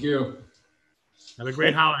 Thank you. Have a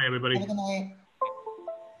great holiday, everybody. Have a good night.